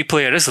 Not every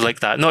player is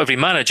like that. Not every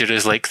manager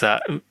is like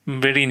that.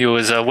 Mourinho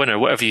is a winner,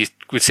 whatever you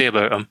would say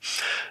about him.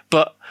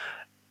 But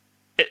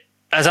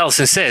as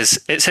Alisson says,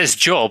 it's his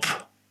job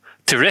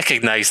to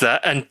recognise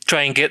that and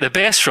try and get the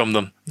best from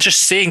them.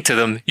 Just saying to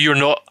them, you're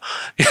not,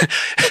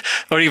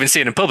 or even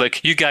saying in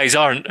public, you guys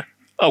aren't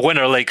a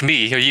winner like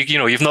me, or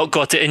you've not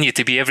got it in you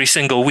to be every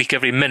single week,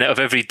 every minute of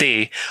every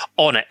day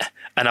on it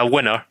and a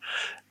winner.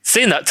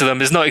 Saying that to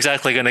them is not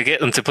exactly going to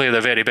get them to play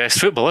their very best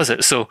football, is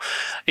it? So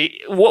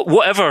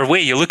whatever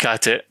way you look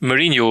at it,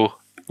 Mourinho,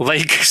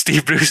 like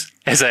Steve Bruce,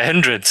 is a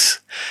hindrance.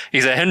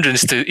 He's a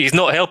hindrance he's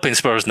not helping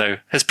Spurs now.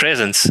 His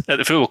presence at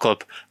the football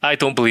club, I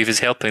don't believe is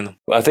helping them.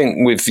 I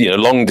think we've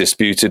long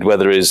disputed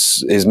whether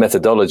his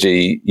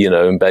methodology,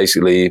 and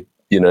basically,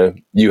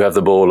 you have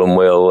the ball and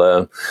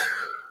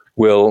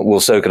we'll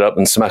soak it up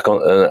and smack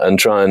on and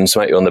try and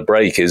smack you on the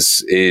break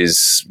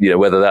is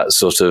whether that's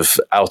sort of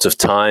out of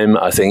time.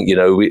 I think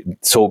we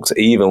talked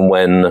even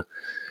when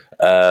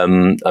I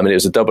mean, it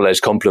was a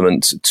double-edged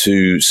compliment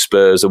to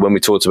Spurs. When we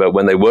talked about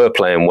when they were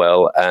playing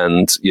well,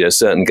 and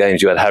certain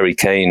games you had Harry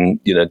Kane,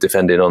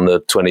 defending on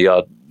the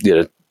 20-yard,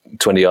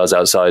 20 yards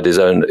outside his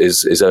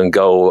own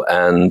goal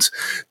and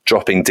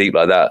dropping deep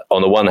like that.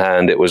 On the one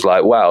hand, it was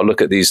like, wow,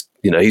 look at these,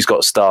 he's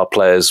got star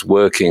players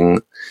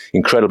working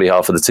incredibly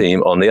hard for the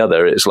team. On the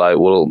other, it's like,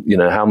 well,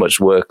 how much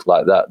work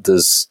like that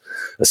does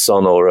a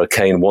Son or a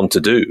Kane want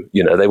to do?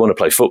 They want to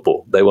play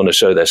football. They want to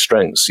show their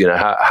strengths.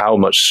 How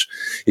much,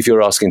 if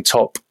you're asking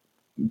top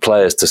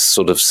players to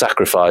sort of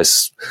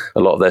sacrifice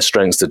a lot of their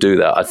strengths to do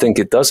that, I think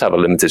it does have a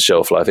limited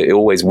shelf life. It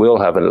always will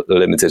have a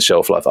limited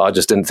shelf life. I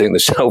just didn't think the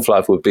shelf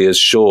life would be as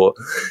short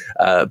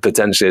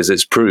potentially as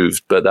it's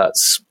proved, but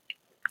that's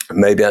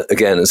maybe,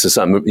 again, it's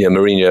something,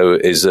 Mourinho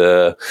is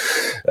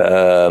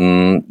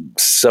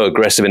so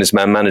aggressive in his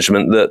man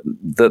management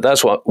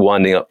that's what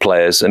winding up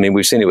players. I mean,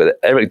 we've seen it with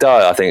Eric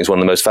Dyer. I think is one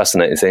of the most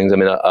fascinating things. I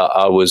mean,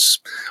 I was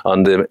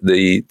under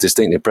the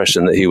distinct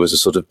impression that he was a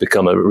sort of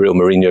become a real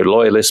Mourinho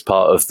loyalist,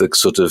 part of the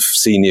sort of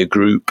senior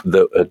group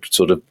that had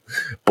sort of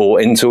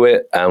bought into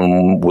it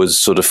and was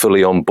sort of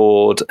fully on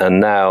board.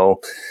 And now,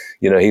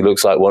 he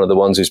looks like one of the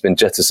ones who's been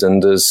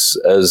jettisoned as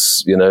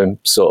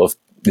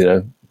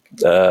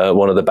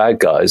one of the bad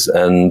guys,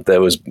 and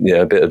there was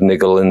a bit of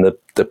niggle in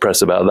the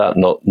press about that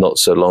not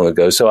so long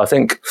ago. So I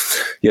think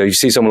you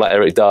see someone like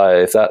Eric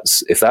Dyer, if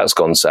that's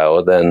gone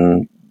sour,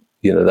 then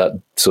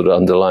that sort of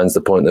underlines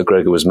the point that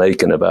Gregor was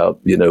making about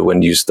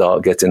when you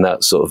start getting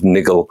that sort of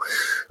niggle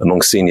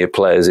among senior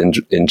players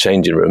in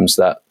changing rooms,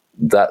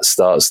 that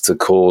starts to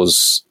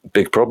cause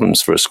big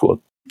problems for a squad.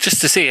 Just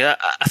to say,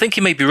 I think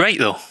he might be right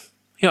though.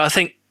 I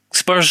think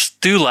Spurs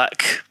do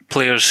lack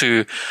players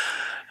who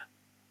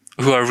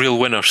are real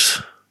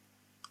winners.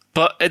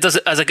 But it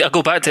doesn't, as I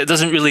go back to it, it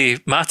doesn't really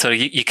matter.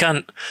 You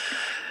can't,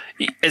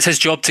 it's his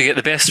job to get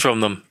the best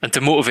from them and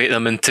to motivate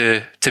them and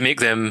to make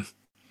them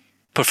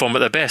perform at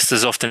their best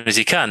as often as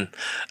he can.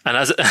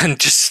 And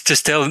just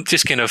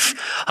kind of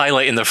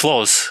highlighting their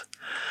flaws.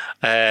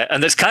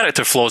 And it's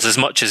character flaws as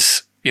much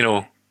as,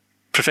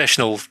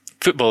 professional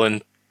football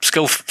and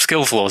skill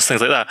flaws,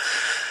 things like that.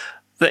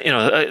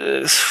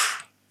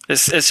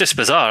 It's just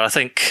bizarre. I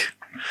think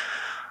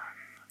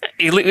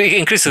he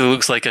increasingly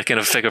looks like a kind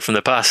of figure from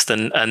the past,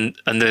 and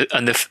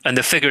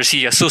the figures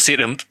he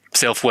associated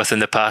himself with in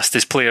the past,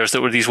 his players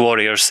that were these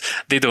warriors,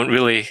 they don't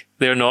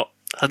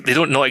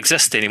not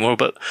exist anymore,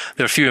 but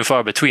they're few and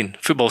far between.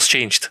 Football's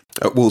changed.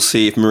 We'll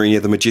see if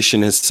Mourinho the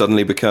magician has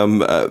suddenly become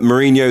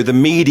Mourinho the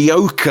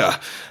mediocre.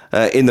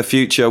 In the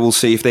future, we'll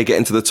see if they get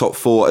into the top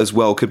four as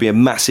well. Could be a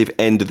massive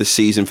end of the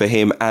season for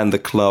him and the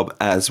club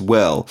as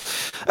well.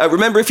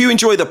 Remember, if you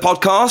enjoy the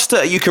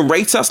podcast, you can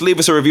rate us, leave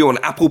us a review on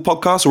Apple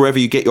Podcasts or wherever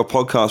you get your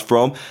podcast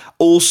from.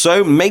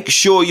 Also, make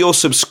sure you're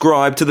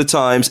subscribed to The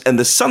Times and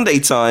The Sunday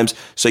Times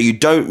so you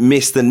don't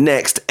miss the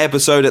next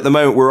episode. At the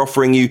moment, we're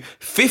offering you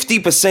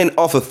 50%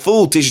 off a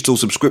full digital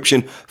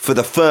subscription for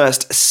the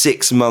first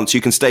 6 months.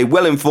 You can stay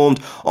well informed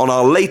on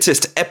our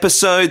latest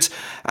episodes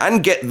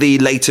and get the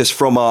latest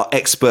from our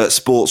expert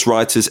sports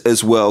writers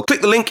as well.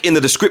 Click the link in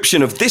the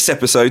description of this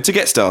episode to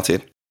get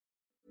started.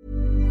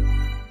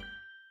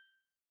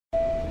 The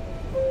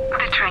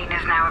train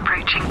is now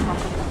approaching.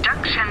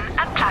 Junction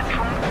at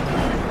platform.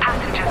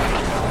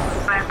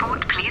 Passengers,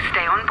 airport, please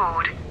stay on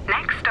board.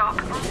 Next stop,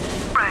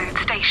 road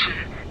station.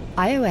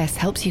 iOS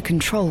helps you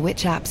control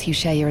which apps you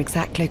share your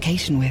exact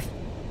location with.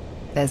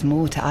 There's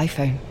more to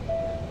iPhone.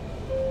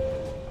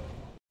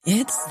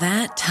 It's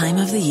that time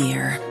of the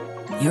year.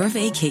 Your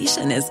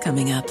vacation is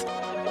coming up.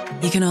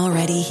 You can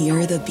already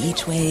hear the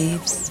beach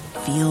waves,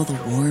 feel the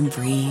warm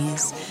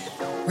breeze,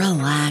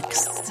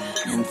 relax,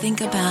 and think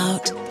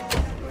about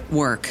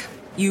work.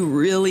 You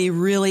really,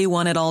 really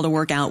want it all to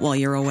work out while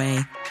you're away.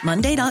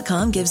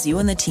 Monday.com gives you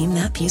and the team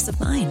that peace of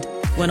mind.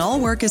 When all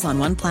work is on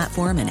one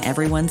platform and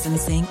everyone's in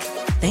sync,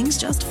 things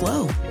just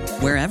flow.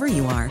 Wherever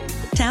you are,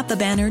 tap the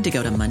banner to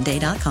go to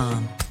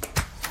Monday.com.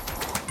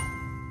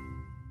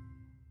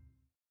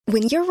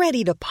 When you're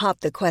ready to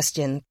pop the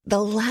question,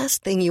 the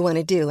last thing you want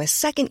to do is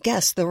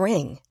second-guess the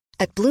ring.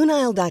 At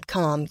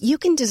BlueNile.com, you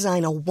can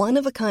design a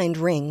one-of-a-kind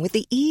ring with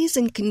the ease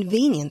and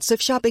convenience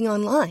of shopping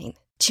online.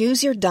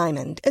 Choose your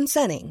diamond and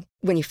setting.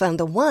 When you find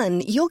the one,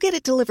 you'll get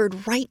it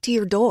delivered right to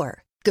your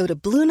door. Go to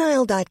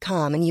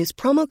BlueNile.com and use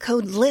promo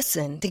code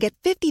LISTEN to get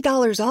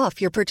 $50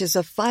 off your purchase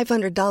of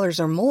 $500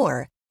 or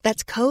more.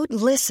 That's code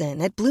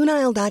LISTEN at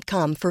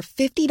BlueNile.com for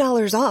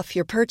 $50 off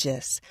your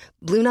purchase.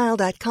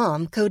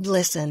 BlueNile.com, code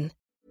LISTEN.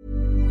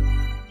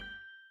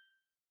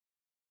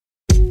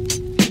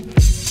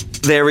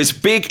 There is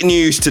big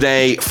news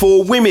today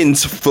for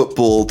women's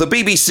football. The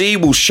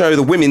BBC will show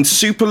the Women's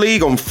Super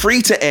League on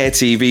free-to-air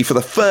TV for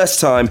the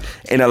first time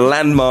in a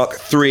landmark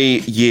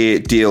 3-year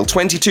deal.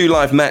 22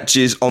 live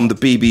matches on the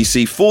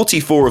BBC,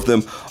 44 of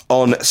them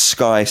on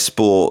Sky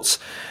Sports.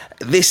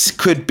 This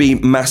could be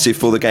massive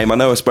for the game. I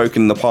know I've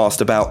spoken in the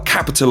past about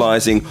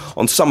capitalising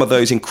on some of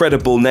those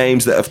incredible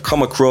names that have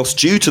come across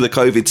due to the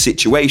COVID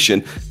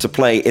situation to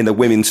play in the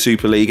Women's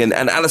Super League. And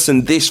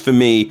Alison, this for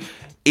me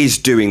is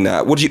doing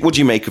that. What do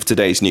you make of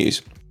today's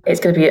news? It's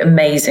going to be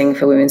amazing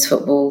for women's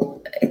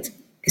football.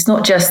 It's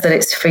not just that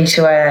it's free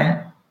to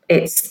air,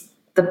 it's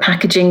the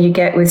packaging you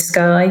get with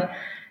Sky.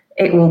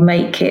 It will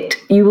make it,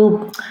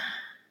 it'll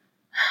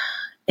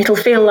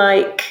feel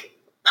like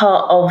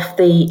part of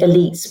the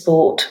elite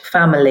sport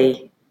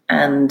family.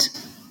 And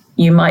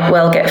you might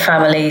well get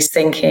families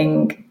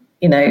thinking,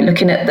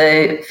 looking at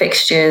the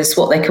fixtures,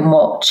 what they can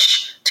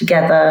watch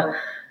together,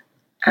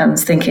 and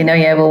thinking, oh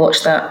yeah, we'll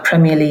watch that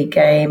Premier League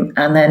game.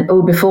 And then,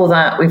 before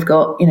that, we've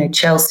got,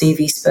 Chelsea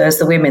v Spurs,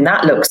 the women.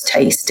 That looks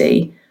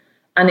tasty.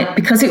 And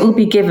because it will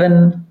be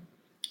given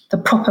the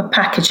proper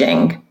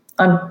packaging,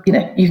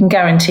 you can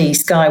guarantee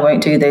Sky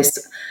won't do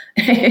this.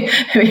 The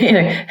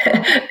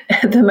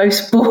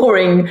most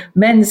boring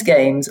men's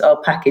games are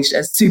packaged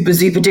as super,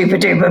 super, duper,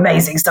 duper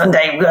amazing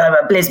Sunday,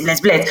 bliss, bliss,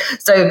 bliss.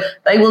 So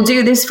they will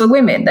do this for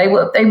women. They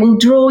will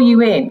draw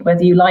you in,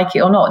 whether you like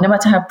it or not. No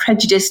matter how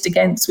prejudiced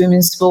against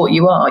women's sport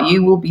you are,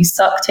 you will be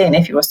sucked in.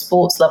 If you're a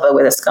sports lover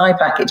with a Sky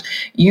package,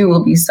 you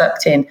will be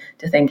sucked in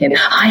to thinking,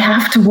 I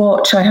have to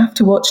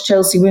watch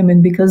Chelsea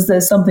women because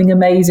there's something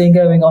amazing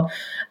going on.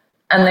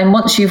 And then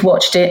once you've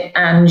watched it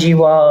and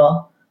you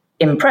are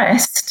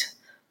impressed,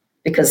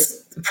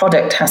 because the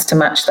product has to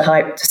match the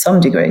hype to some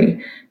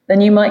degree,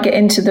 then you might get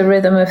into the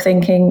rhythm of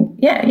thinking,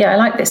 yeah, I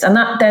like this. And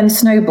that then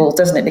snowballs,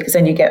 doesn't it? Because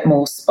then you get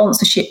more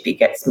sponsorship, you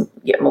get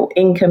more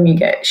income, you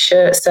get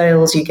shirt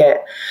sales, you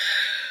get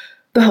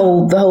the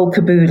whole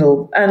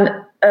caboodle. And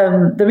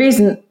the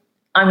reason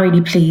I'm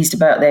really pleased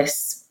about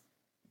this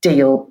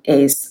deal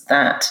is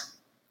that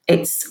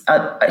it's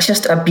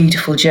just a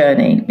beautiful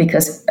journey,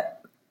 because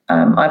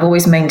I've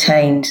always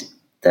maintained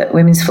that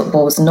women's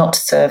football was not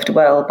served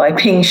well by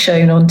being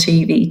shown on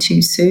TV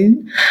too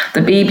soon. The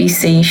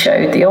BBC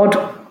showed the odd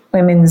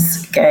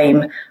women's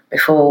game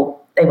before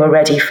they were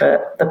ready for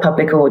the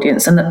public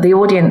audience, and that the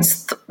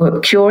audience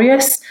were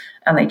curious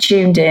and they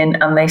tuned in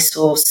and they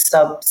saw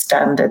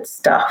substandard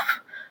stuff.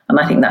 And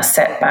I think that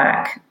set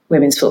back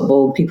women's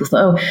football. People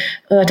thought,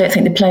 I don't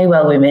think they play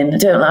well, women. I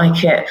don't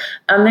like it.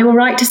 And they were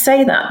right to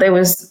say that.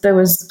 There's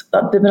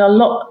been a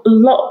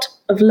lot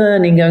of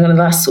learning going on in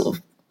the last sort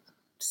of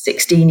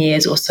 16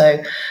 years or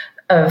so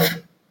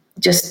of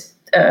just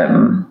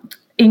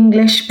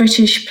English,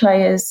 British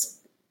players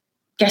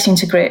getting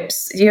to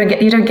grips.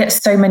 You don't get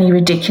so many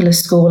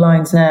ridiculous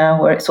scorelines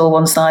now where it's all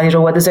one-sided,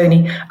 or where there's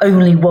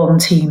only one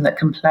team that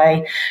can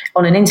play.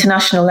 On an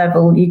international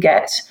level, you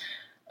get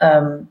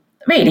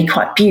really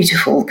quite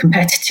beautiful,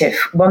 competitive,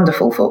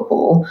 wonderful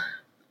football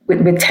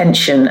with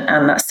tension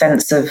and that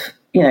sense of,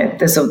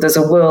 there's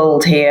a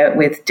world here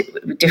with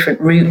different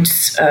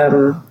roots.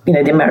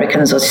 The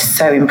Americans are just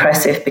so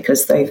impressive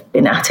because they've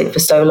been at it for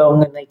so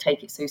long and they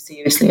take it so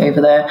seriously over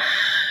there.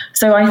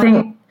 So I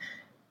think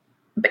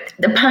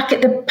the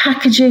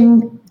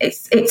packaging,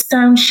 it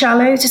sounds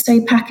shallow to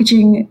say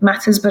packaging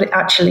matters, but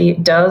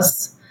it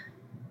does.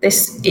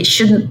 It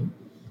shouldn't.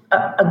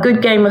 A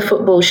good game of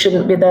football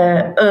shouldn't be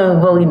there.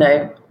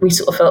 We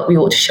sort of felt we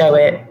ought to show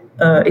it.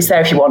 It's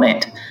there if you want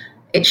it.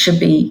 It should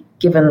be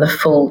given the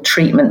full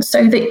treatment,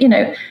 so that,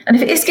 and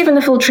if it is given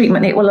the full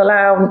treatment, it will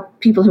allow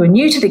people who are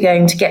new to the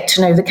game to get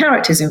to know the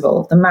characters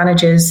involved, the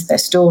managers, their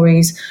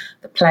stories,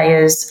 the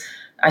players,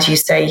 as you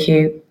say,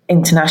 Hugh,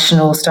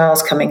 international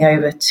stars coming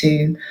over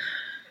to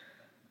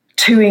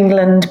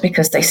England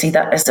because they see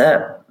that as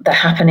the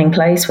happening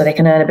place where they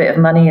can earn a bit of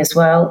money as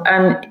well.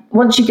 And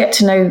once you get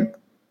to know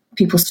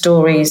people's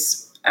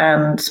stories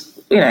and,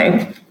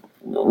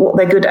 what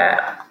they're good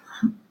at,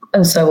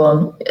 and so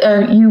on,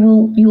 you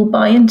will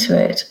buy into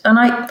it. And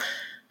I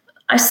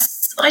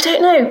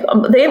don't know.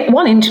 The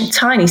one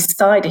tiny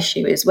side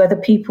issue is whether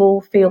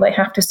people feel they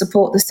have to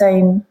support the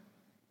same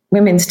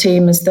women's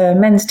team as their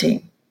men's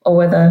team, or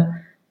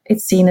whether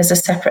it's seen as a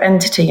separate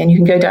entity and you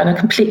can go down a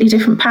completely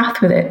different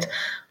path with it.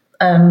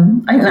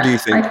 What do you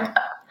think?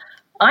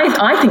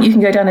 I think you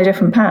can go down a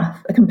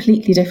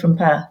completely different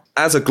path.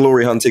 As a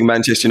glory-hunting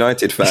Manchester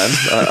United fan,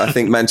 I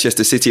think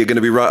Manchester City are going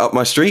to be right up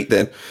my street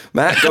then.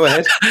 Matt, go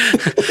ahead.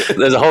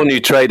 There's a whole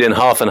new trade in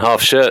half and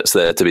half shirts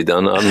there to be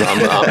done.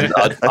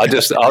 I'll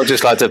just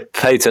like to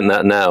patent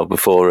that now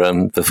before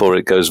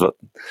it goes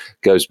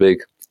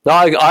big. No,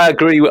 I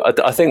agree.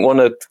 I think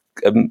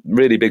a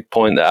really big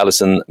point that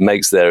Alison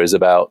makes there is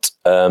about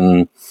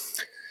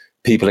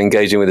people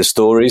engaging with the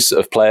stories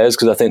of players,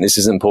 because I think this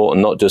is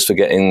important, not just for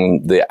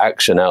getting the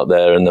action out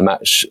there and the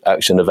match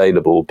action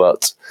available,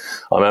 but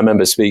I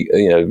remember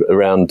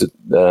around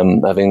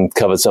having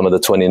covered some of the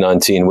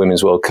 2019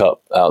 Women's World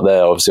Cup out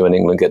there, obviously when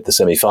England get the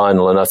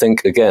semi-final, and I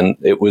think again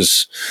it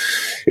was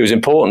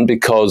important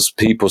because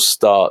people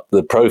start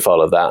the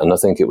profile of that, and I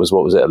think it was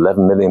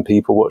 11 million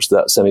people watched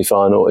that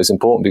semi-final. It's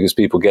important because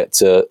people get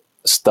to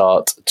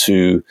start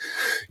to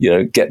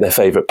get their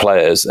favorite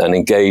players and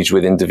engage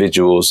with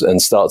individuals and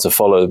start to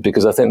follow,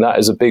 because I think that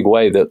is a big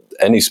way that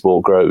any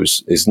sport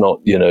grows. It's not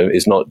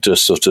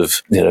just sort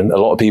of, a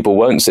lot of people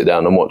won't sit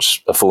down and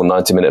watch a full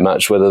 90-minute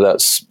match, whether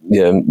that's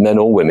men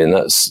or women.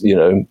 That's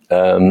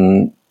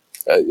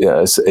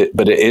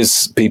but it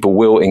is, people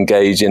will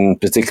engage in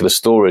particular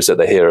stories that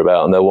they hear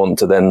about, and they'll want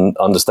to then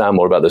understand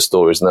more about the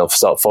stories, and they'll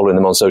start following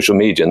them on social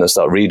media, and they'll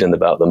start reading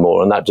about them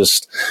more, and that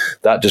just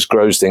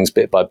grows things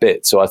bit by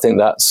bit. So I think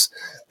that's,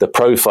 the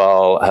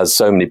profile has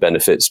so many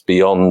benefits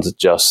beyond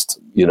just,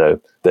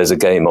 there's a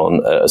game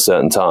on at a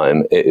certain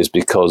time. It is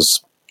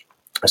because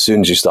as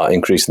soon as you start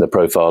increasing the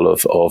profile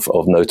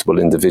of notable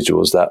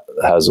individuals, that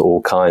has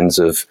all kinds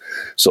of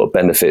sort of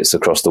benefits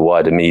across the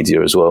wider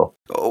media as well.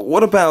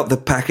 What about the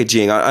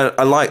packaging?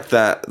 I like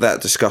that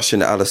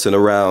discussion, Alison,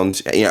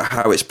 around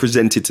how it's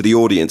presented to the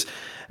audience.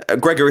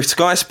 Gregor, if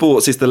Sky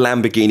Sports is the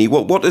Lamborghini,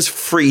 what does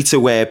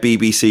free-to-air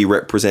BBC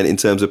represent in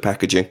terms of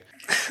packaging?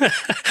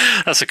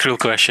 That's a cruel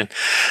question.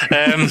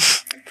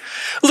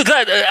 Look,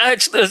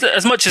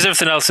 as much as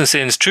everything Alison's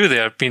saying is true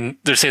there,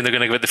 they're saying they're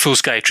going to give it the full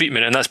Sky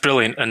treatment, and that's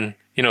brilliant, and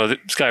the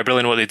Sky are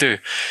brilliant at what they do.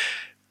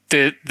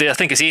 I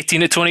think it's 18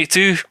 to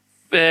 22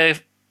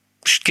 games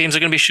are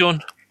going to be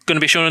shown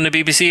on the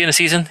BBC in a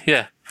season.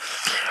 Yeah.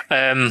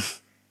 A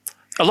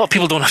lot of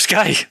people don't have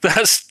Sky.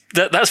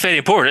 That's very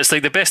important. It's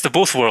like the best of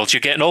both worlds.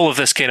 You're getting all of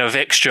this kind of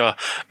extra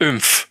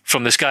oomph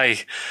from the Sky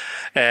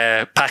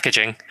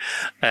packaging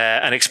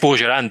and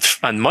exposure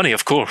and money,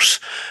 of course.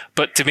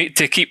 But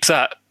to keep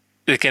that,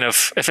 the kind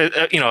of, if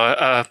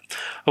a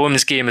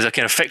women's game is a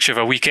kind of fixture of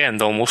a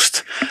weekend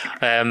almost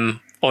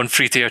on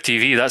free-to-air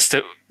TV, that's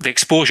the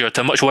exposure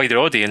to a much wider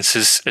audience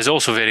is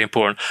also very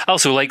important. I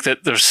also like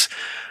that there's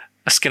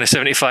a kind of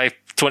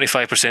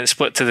 75-25%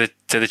 split to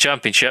the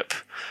championship.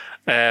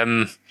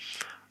 Men's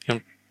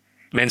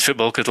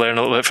football could learn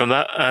a little bit from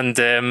that,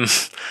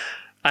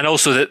 and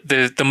also that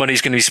the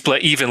money's going to be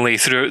split evenly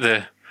throughout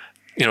the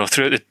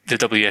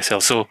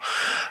WSL. So.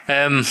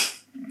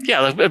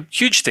 A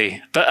huge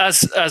day. But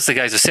as the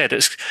guys have said,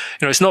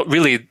 it's not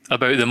really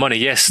about the money.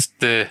 Yes,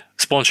 the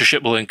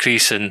sponsorship will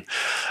increase, and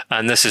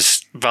this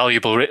is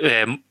valuable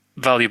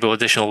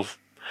additional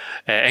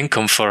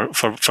income for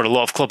a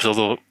lot of clubs.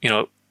 Although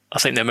I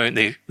think the amount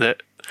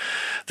that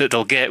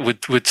they'll get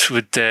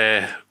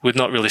would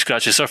not really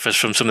scratch the surface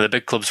from some of the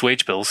big clubs'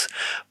 wage bills.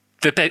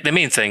 The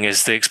main thing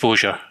is the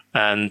exposure,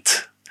 and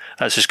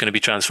that's just going to be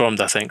transformed,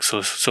 I think.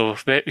 So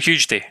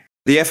huge day.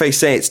 The FA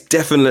say it's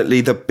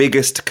definitely the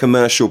biggest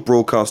commercial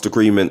broadcast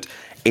agreement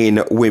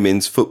in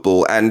women's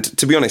football. And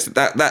to be honest,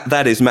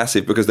 that is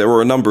massive, because there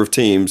are a number of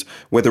teams,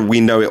 whether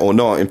we know it or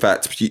not, in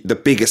fact, the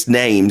biggest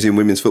names in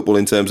women's football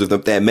in terms of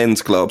their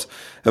men's clubs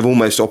have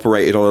almost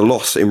operated on a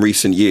loss in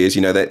recent years.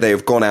 They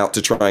have gone out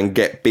to try and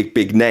get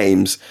big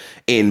names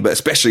in, but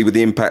especially with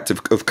the impact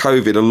of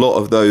COVID, a lot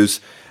of those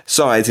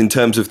sides in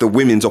terms of the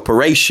women's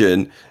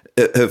operation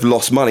have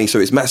lost money. So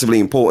it's massively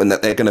important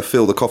that they're going to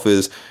fill the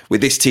coffers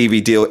with this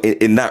TV deal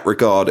in that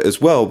regard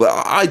as well. But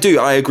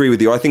I agree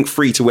with you. I think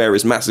free-to-air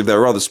is massive. There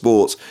are other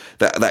sports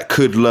that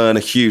could learn a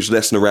huge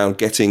lesson around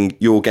getting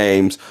your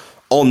games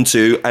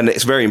onto, and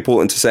it's very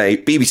important to say,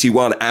 BBC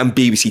One and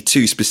BBC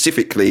Two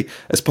specifically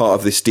as part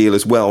of this deal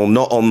as well,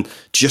 not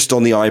just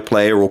on the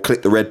iPlayer or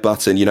click the red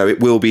button. It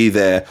will be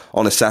there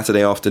on a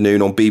Saturday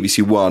afternoon on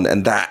BBC One,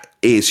 and that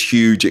is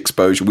huge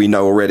exposure, we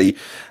know already,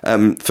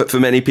 for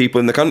many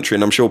people in the country.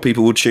 And I'm sure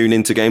people will tune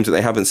into games that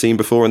they haven't seen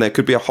before, and there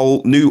could be a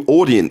whole new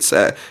audience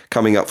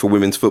coming up for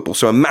women's football.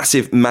 So a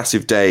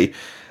massive day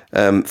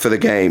for the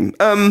game.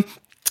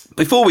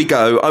 Before we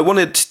go, I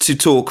wanted to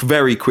talk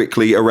very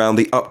quickly around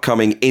the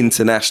upcoming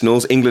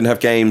internationals. England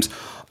have games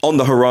on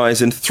the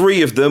horizon,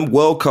 3 of them,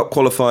 World Cup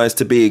qualifiers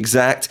to be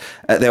exact.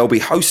 They'll be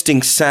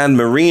hosting San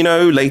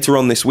Marino later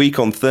on this week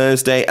on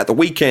Thursday. At the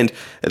weekend,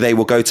 they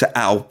will go to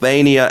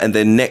Albania, and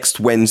then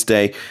next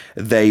Wednesday,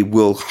 they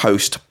will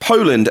host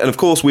Poland. And of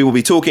course, we will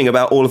be talking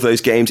about all of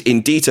those games in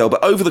detail.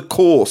 But over the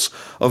course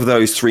of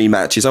those 3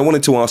 matches, I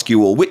wanted to ask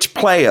you all, which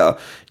player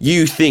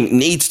you think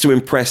needs to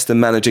impress the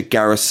manager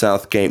Gareth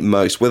Southgate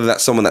most, whether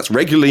that's someone that's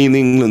regularly in the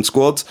England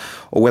squads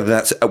or whether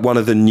that's one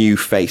of the new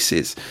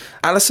faces.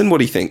 Alison, what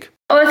do you think?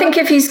 Well, I think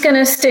if he's going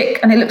to stick,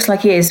 and it looks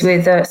like he is,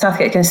 with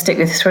Southgate going to stick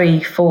with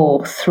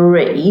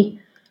 3-4-3,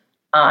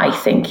 I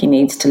think he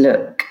needs to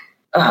look...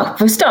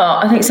 for a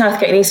start, I think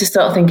Southgate needs to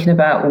start thinking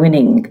about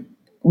winning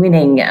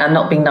and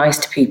not being nice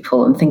to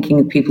people, and thinking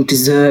that people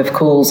deserve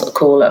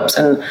call-ups,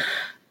 and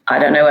I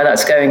don't know where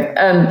that's going.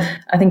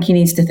 I think he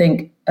needs to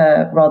think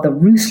rather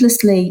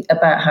ruthlessly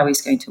about how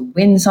he's going to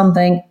win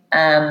something,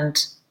 and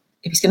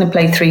if he's going to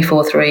play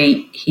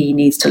 3-4-3, he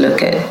needs to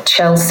look at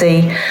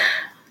Chelsea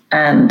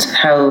and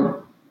how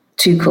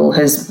Tuchel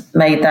has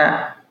made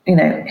that,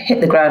 hit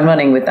the ground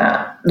running with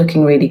that,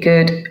 looking really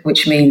good,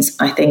 which means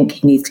I think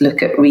he needs to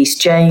look at Reece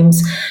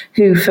James,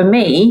 who for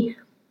me,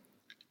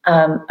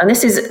 and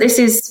this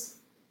is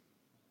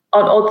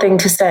an odd thing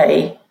to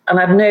say, and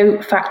I have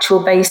no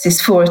factual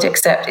basis for it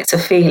except it's a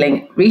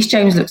feeling. Reece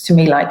James looks to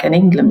me like an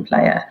England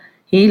player.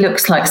 He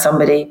looks like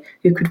somebody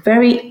who could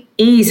very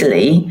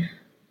easily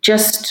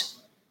just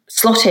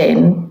slot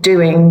in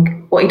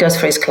doing what he does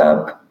for his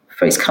club,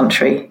 for his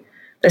country.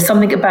 There's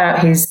something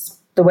about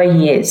the way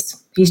he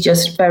is. He's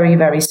just very,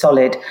 very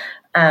solid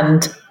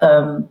and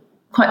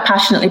quite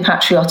passionately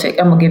patriotic,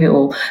 and will give it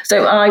all.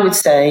 So I would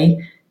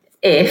say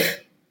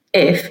if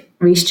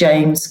Reece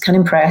James can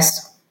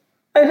impress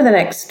over the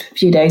next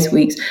few days,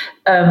 weeks,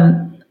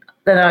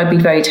 then I'd be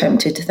very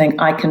tempted to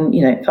think I can,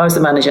 if I was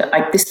the manager,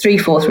 this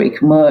 3-4-3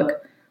 can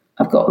work.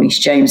 I've got Reece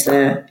James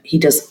there. He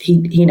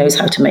knows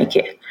how to make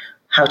it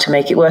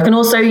work. And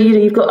also,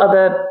 you've got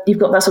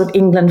that sort of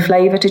England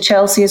flavour to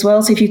Chelsea as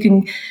well. So if you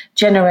can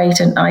generate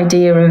an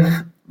idea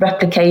of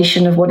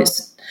replication of what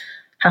is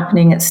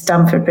happening at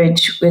Stamford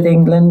Bridge with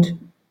England,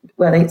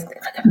 where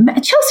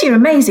Chelsea are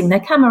amazing. Their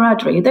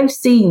camaraderie, those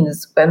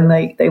scenes when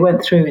they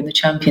went through in the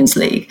Champions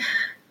League.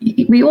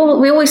 We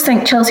always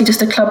think Chelsea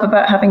just a club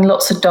about having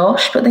lots of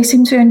dosh, but they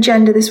seem to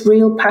engender this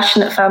real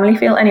passionate family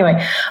feel.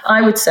 Anyway,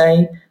 I would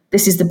say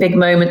this is the big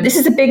moment. This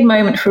is the big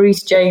moment for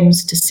Reece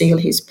James to seal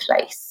his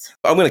place.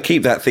 I'm going to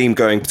keep that theme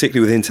going,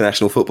 particularly with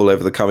international football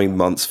over the coming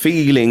months.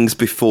 Feelings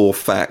before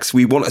facts.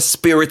 We want a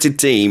spirited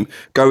team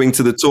going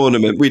to the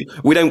tournament.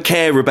 We don't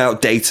care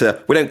about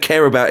data. We don't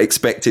care about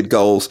expected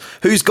goals.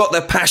 Who's got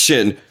the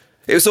passion?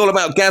 It was all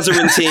about Gazza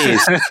and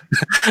tears.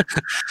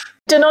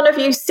 Do none of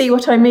you see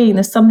what I mean?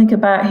 There's something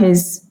about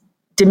his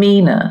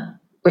demeanour,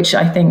 which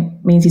I think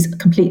means he's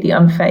completely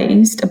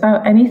unfazed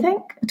about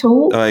anything at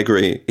all. I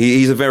agree.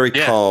 He's a very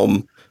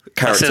calm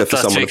character for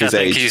someone of his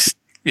age.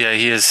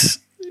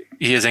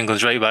 He is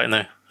England's right back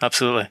now.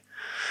 Absolutely.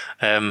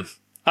 I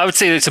would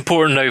say it's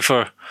important now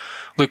for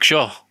Luke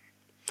Shaw,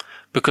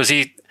 because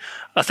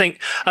I think,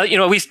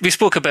 we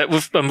spoke a bit,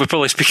 and we'll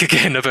probably speak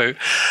again about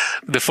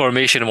the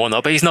formation and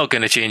whatnot, but he's not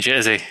going to change it,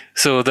 is he?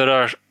 So there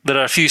are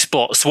a few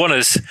spots. One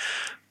is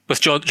with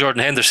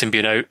Jordan Henderson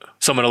being out,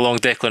 someone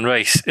alongside Declan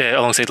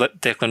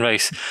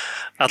Rice.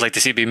 I'd like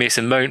to see it be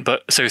Mason Mount,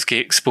 but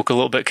Southgate spoke a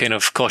little bit kind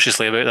of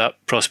cautiously about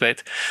that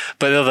prospect.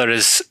 But the other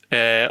is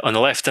on the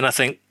left, and I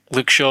think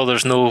Luke Shaw,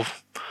 he's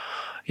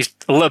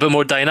a little bit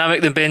more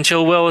dynamic than Ben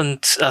Chilwell,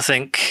 and I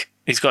think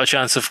he's got a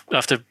chance of,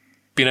 after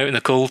being out in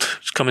the cold,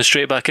 coming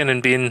straight back in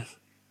and being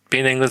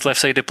England's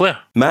left-sided player.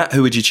 Matt,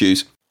 who would you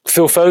choose?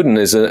 Phil Foden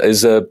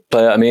is a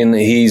player. I mean,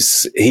 he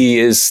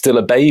is still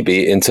a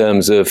baby in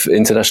terms of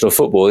international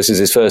football. This is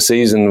his first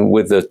season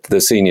with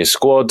the senior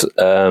squad. He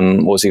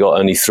got?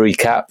 Only 3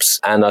 caps,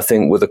 and I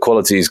think with the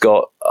quality he's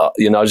got, I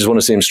just want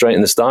to see him straight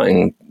in the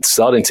starting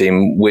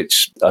team.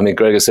 Which, I mean,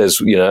 Gregor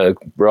says,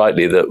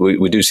 rightly, that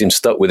we do seem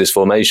stuck with this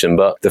formation.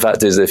 But the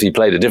fact is, if he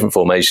played a different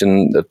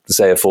formation,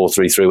 say a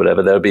 4-3-3,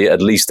 whatever, there'll be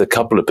at least a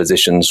couple of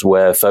positions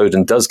where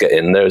Foden does get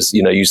in. There's,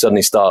 you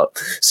suddenly start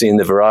seeing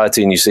the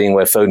variety, and you're seeing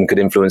where Foden could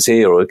influence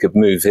here or it could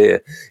move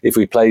here. If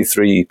we play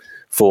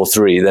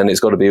 3-4-3, then it's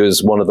got to be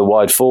as one of the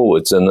wide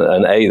forwards, and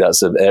A,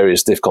 that's an area of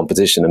stiff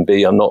competition, and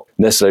B, I'm not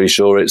necessarily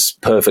sure it's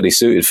perfectly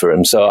suited for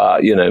him. So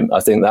I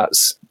think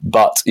that's,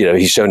 but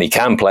he's shown he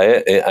can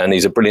play it, and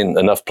he's a brilliant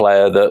enough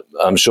player that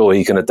I'm sure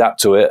he can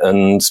adapt to it,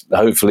 and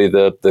hopefully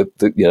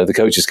the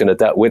coaches can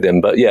adapt with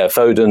him. But yeah,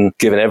 Foden,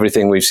 given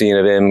everything we've seen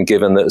of him,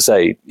 given that,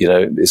 say,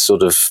 it's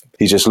sort of,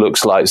 he just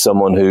looks like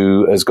someone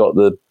who has got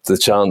the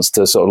chance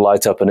to sort of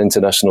light up an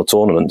international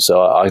tournament.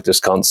 So I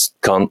just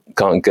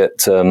can't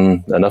get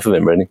enough of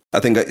him, really. I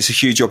think it's a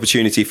huge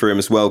opportunity for him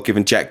as well,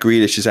 given Jack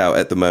Grealish is out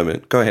at the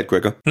moment. Go ahead,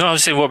 Gregor. No, I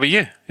was saying, what about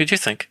you? Who do you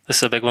think this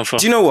is a big one for?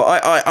 Do you know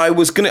what? I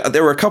was going to...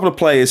 There were a couple of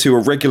players who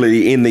are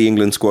regularly in the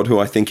England squad who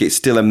I think it's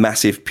still a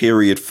massive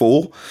period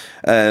for,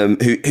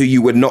 who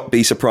you would not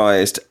be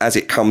surprised as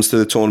it comes to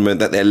the tournament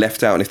that they're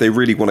left out. And if they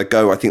really want to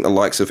go, I think the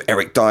likes of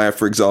Eric Dyer,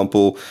 for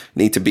example,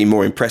 need to be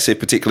more impressive,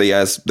 particularly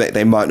as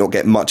they might not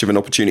get much of an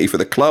opportunity for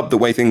the club, the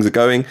way things are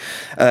going.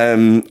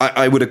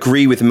 I would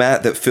agree with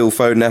Matt that Phil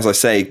Foden, as I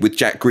say, with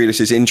Jack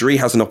Grealish's injury,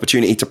 has an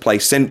opportunity to play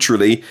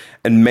centrally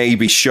and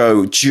maybe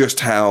show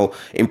just how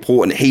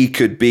important he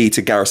could be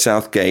to Gareth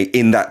Southgate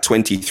in that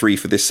 23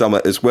 for this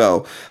summer as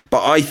well.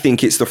 But I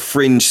think it's the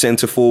fringe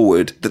centre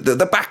forward,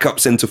 the backup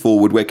centre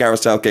forward, where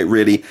Gareth Southgate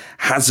really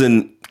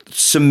hasn't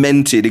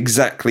cemented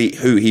exactly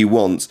who he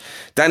wants.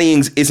 Danny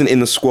Ings isn't in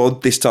the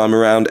squad this time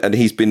around, and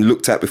he's been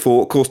looked at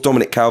before. Of course,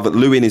 Dominic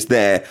Calvert-Lewin is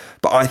there,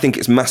 but I think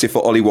it's massive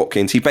for Ollie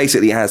Watkins. He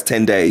basically has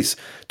 10 days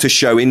to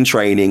show in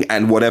training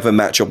and whatever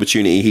match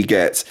opportunity he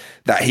gets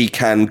that he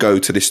can go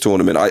to this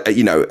tournament.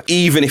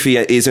 Even if he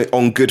is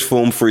on good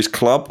form for his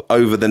club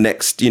over the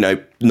next,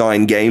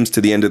 9 games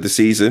to the end of the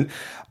season,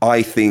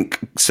 I think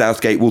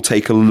Southgate will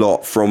take a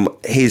lot from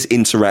his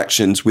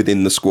interactions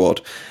within the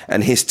squad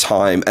and his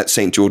time at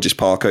St. George's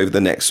Park over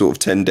the next sort of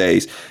 10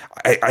 days.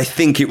 I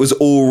think it was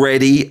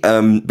already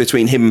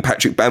between him and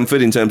Patrick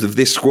Bamford in terms of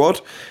this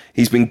squad.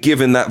 He's been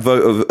given that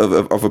vote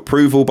of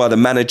approval by the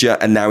manager,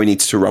 and now he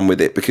needs to run with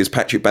it, because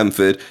Patrick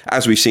Bamford,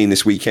 as we've seen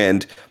this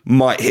weekend,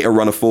 might hit a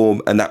run of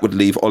form, and that would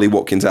leave Ollie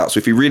Watkins out. So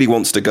if he really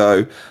wants to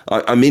go,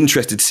 I'm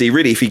interested to see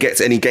really if he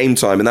gets any game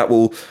time, and that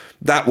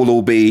will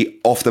all be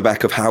off the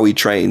back of how he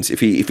trains.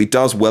 If he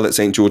does well at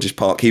St. George's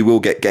Park, he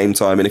will get game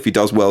time, and if he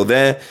does well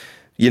there,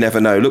 you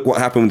never know. Look what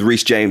happened with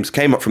Reece James.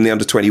 Came up from the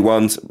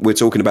under-21s. We're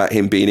talking about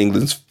him being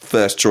England's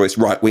first choice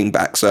right wing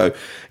back. So,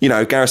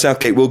 Gareth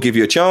Southgate will give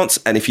you a chance.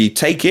 And if you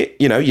take it,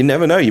 you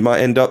never know. You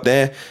might end up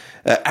there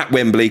at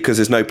Wembley, because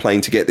there's no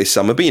plane to get this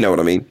summer. But you know what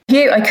I mean.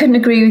 I couldn't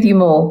agree with you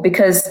more,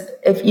 because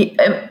if you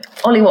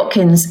Ollie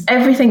Watkins,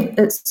 everything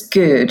that's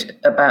good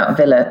about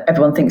Villa,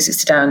 everyone thinks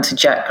it's down to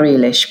Jack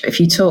Grealish. But if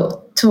you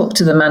talk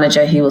to the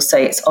manager, he will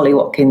say it's Ollie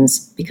Watkins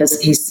because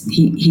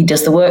he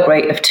does the work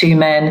rate of 2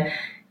 men.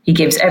 He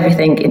gives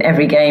everything in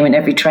every game, in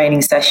every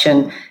training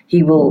session.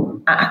 He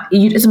will.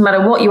 It doesn't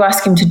matter what you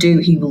ask him to do,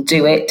 he will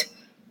do it.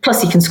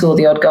 Plus, he can score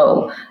the odd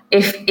goal.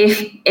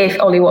 If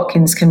Ollie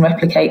Watkins can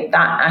replicate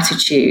that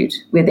attitude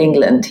with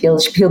England, he'll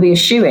be a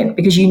shoo-in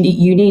because you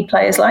need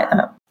players like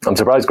that. I'm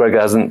surprised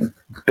Gregor hasn't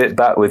bit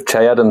back with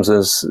Che Adams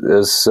as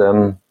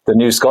the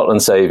new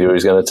Scotland saviour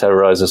who's going to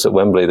terrorise us at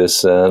Wembley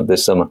this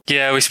summer.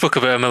 Yeah, we spoke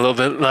about him a little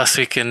bit last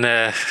week, and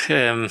I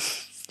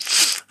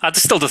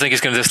still don't think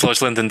he's going to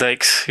dislodge Lyndon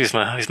Dykes. He's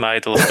my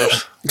idol, of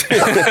course.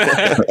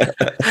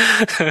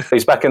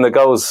 He's back in the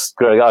goals,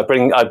 Greg. I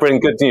bring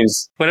good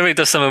news. Whenever he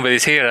does something with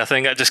his hair, I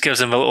think that just gives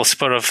him a little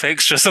spur of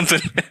extra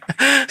something.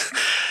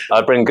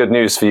 I bring good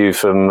news for you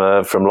from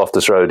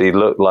Loftus Road. He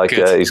looked like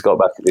he's got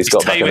back. He's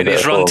got back in a bit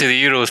his of run form. to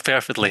the Euros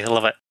perfectly. I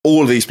love it.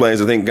 All of these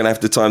players, I think, are going to have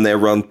to time their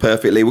run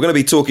perfectly. We're going to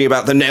be talking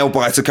about the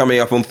nail-biter coming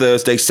up on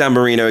Thursday, San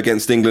Marino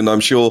against England, I'm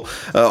sure,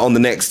 on the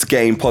Next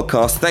Game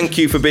podcast. Thank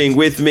you for being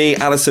with me,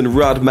 Alison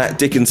Rudd, Matt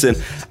Dickinson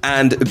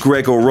and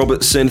Gregor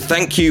Robertson.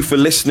 Thank you for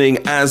listening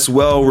as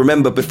well.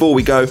 Remember, before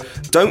we go,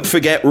 don't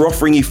forget we're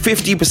offering you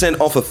 50%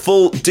 off a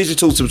full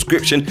digital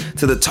subscription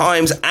to the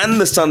Times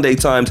and the Sunday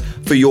Times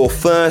for your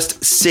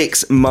first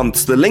 6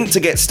 months. The link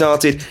to get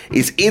started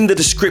is in the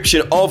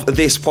description of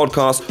this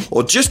podcast,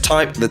 or just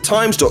type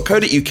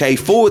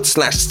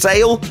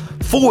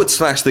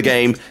thetimes.co.uk/sale/the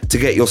game to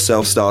get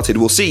yourself started.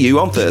 We'll see you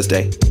on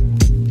Thursday.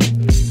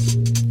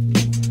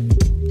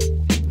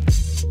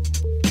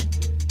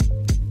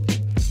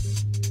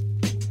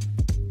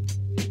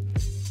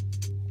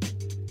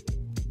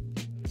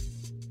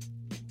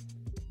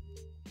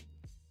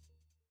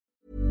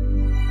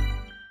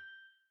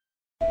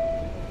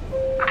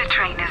 The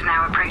train is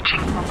now approaching.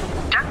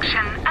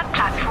 Junction at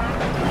platform.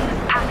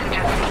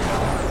 Passengers,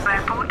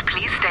 airport,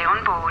 please stay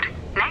on board.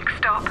 Next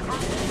stop,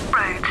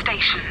 road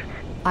station.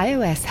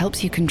 iOS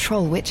helps you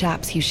control which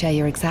apps you share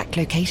your exact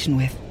location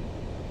with.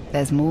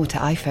 There's more to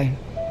iPhone.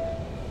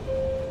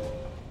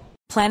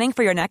 Planning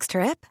for your next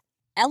trip?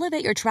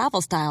 Elevate your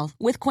travel style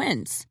with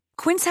Quince.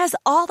 Quince has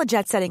all the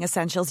jet-setting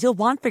essentials you'll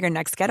want for your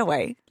next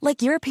getaway,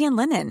 like European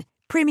linen,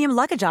 premium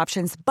luggage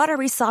options,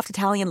 buttery soft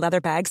Italian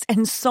leather bags,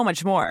 and so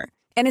much more.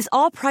 And is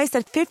all priced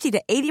at 50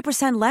 to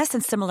 80% less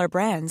than similar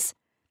brands.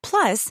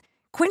 Plus,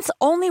 Quince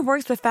only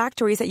works with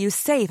factories that use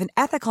safe and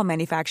ethical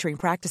manufacturing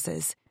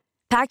practices.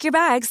 Pack your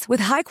bags with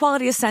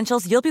high-quality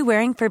essentials you'll be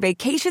wearing for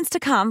vacations to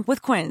come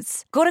with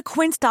Quince. Go to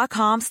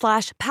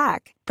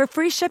quince.com/pack for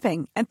free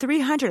shipping and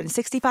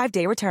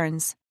 365-day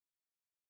returns.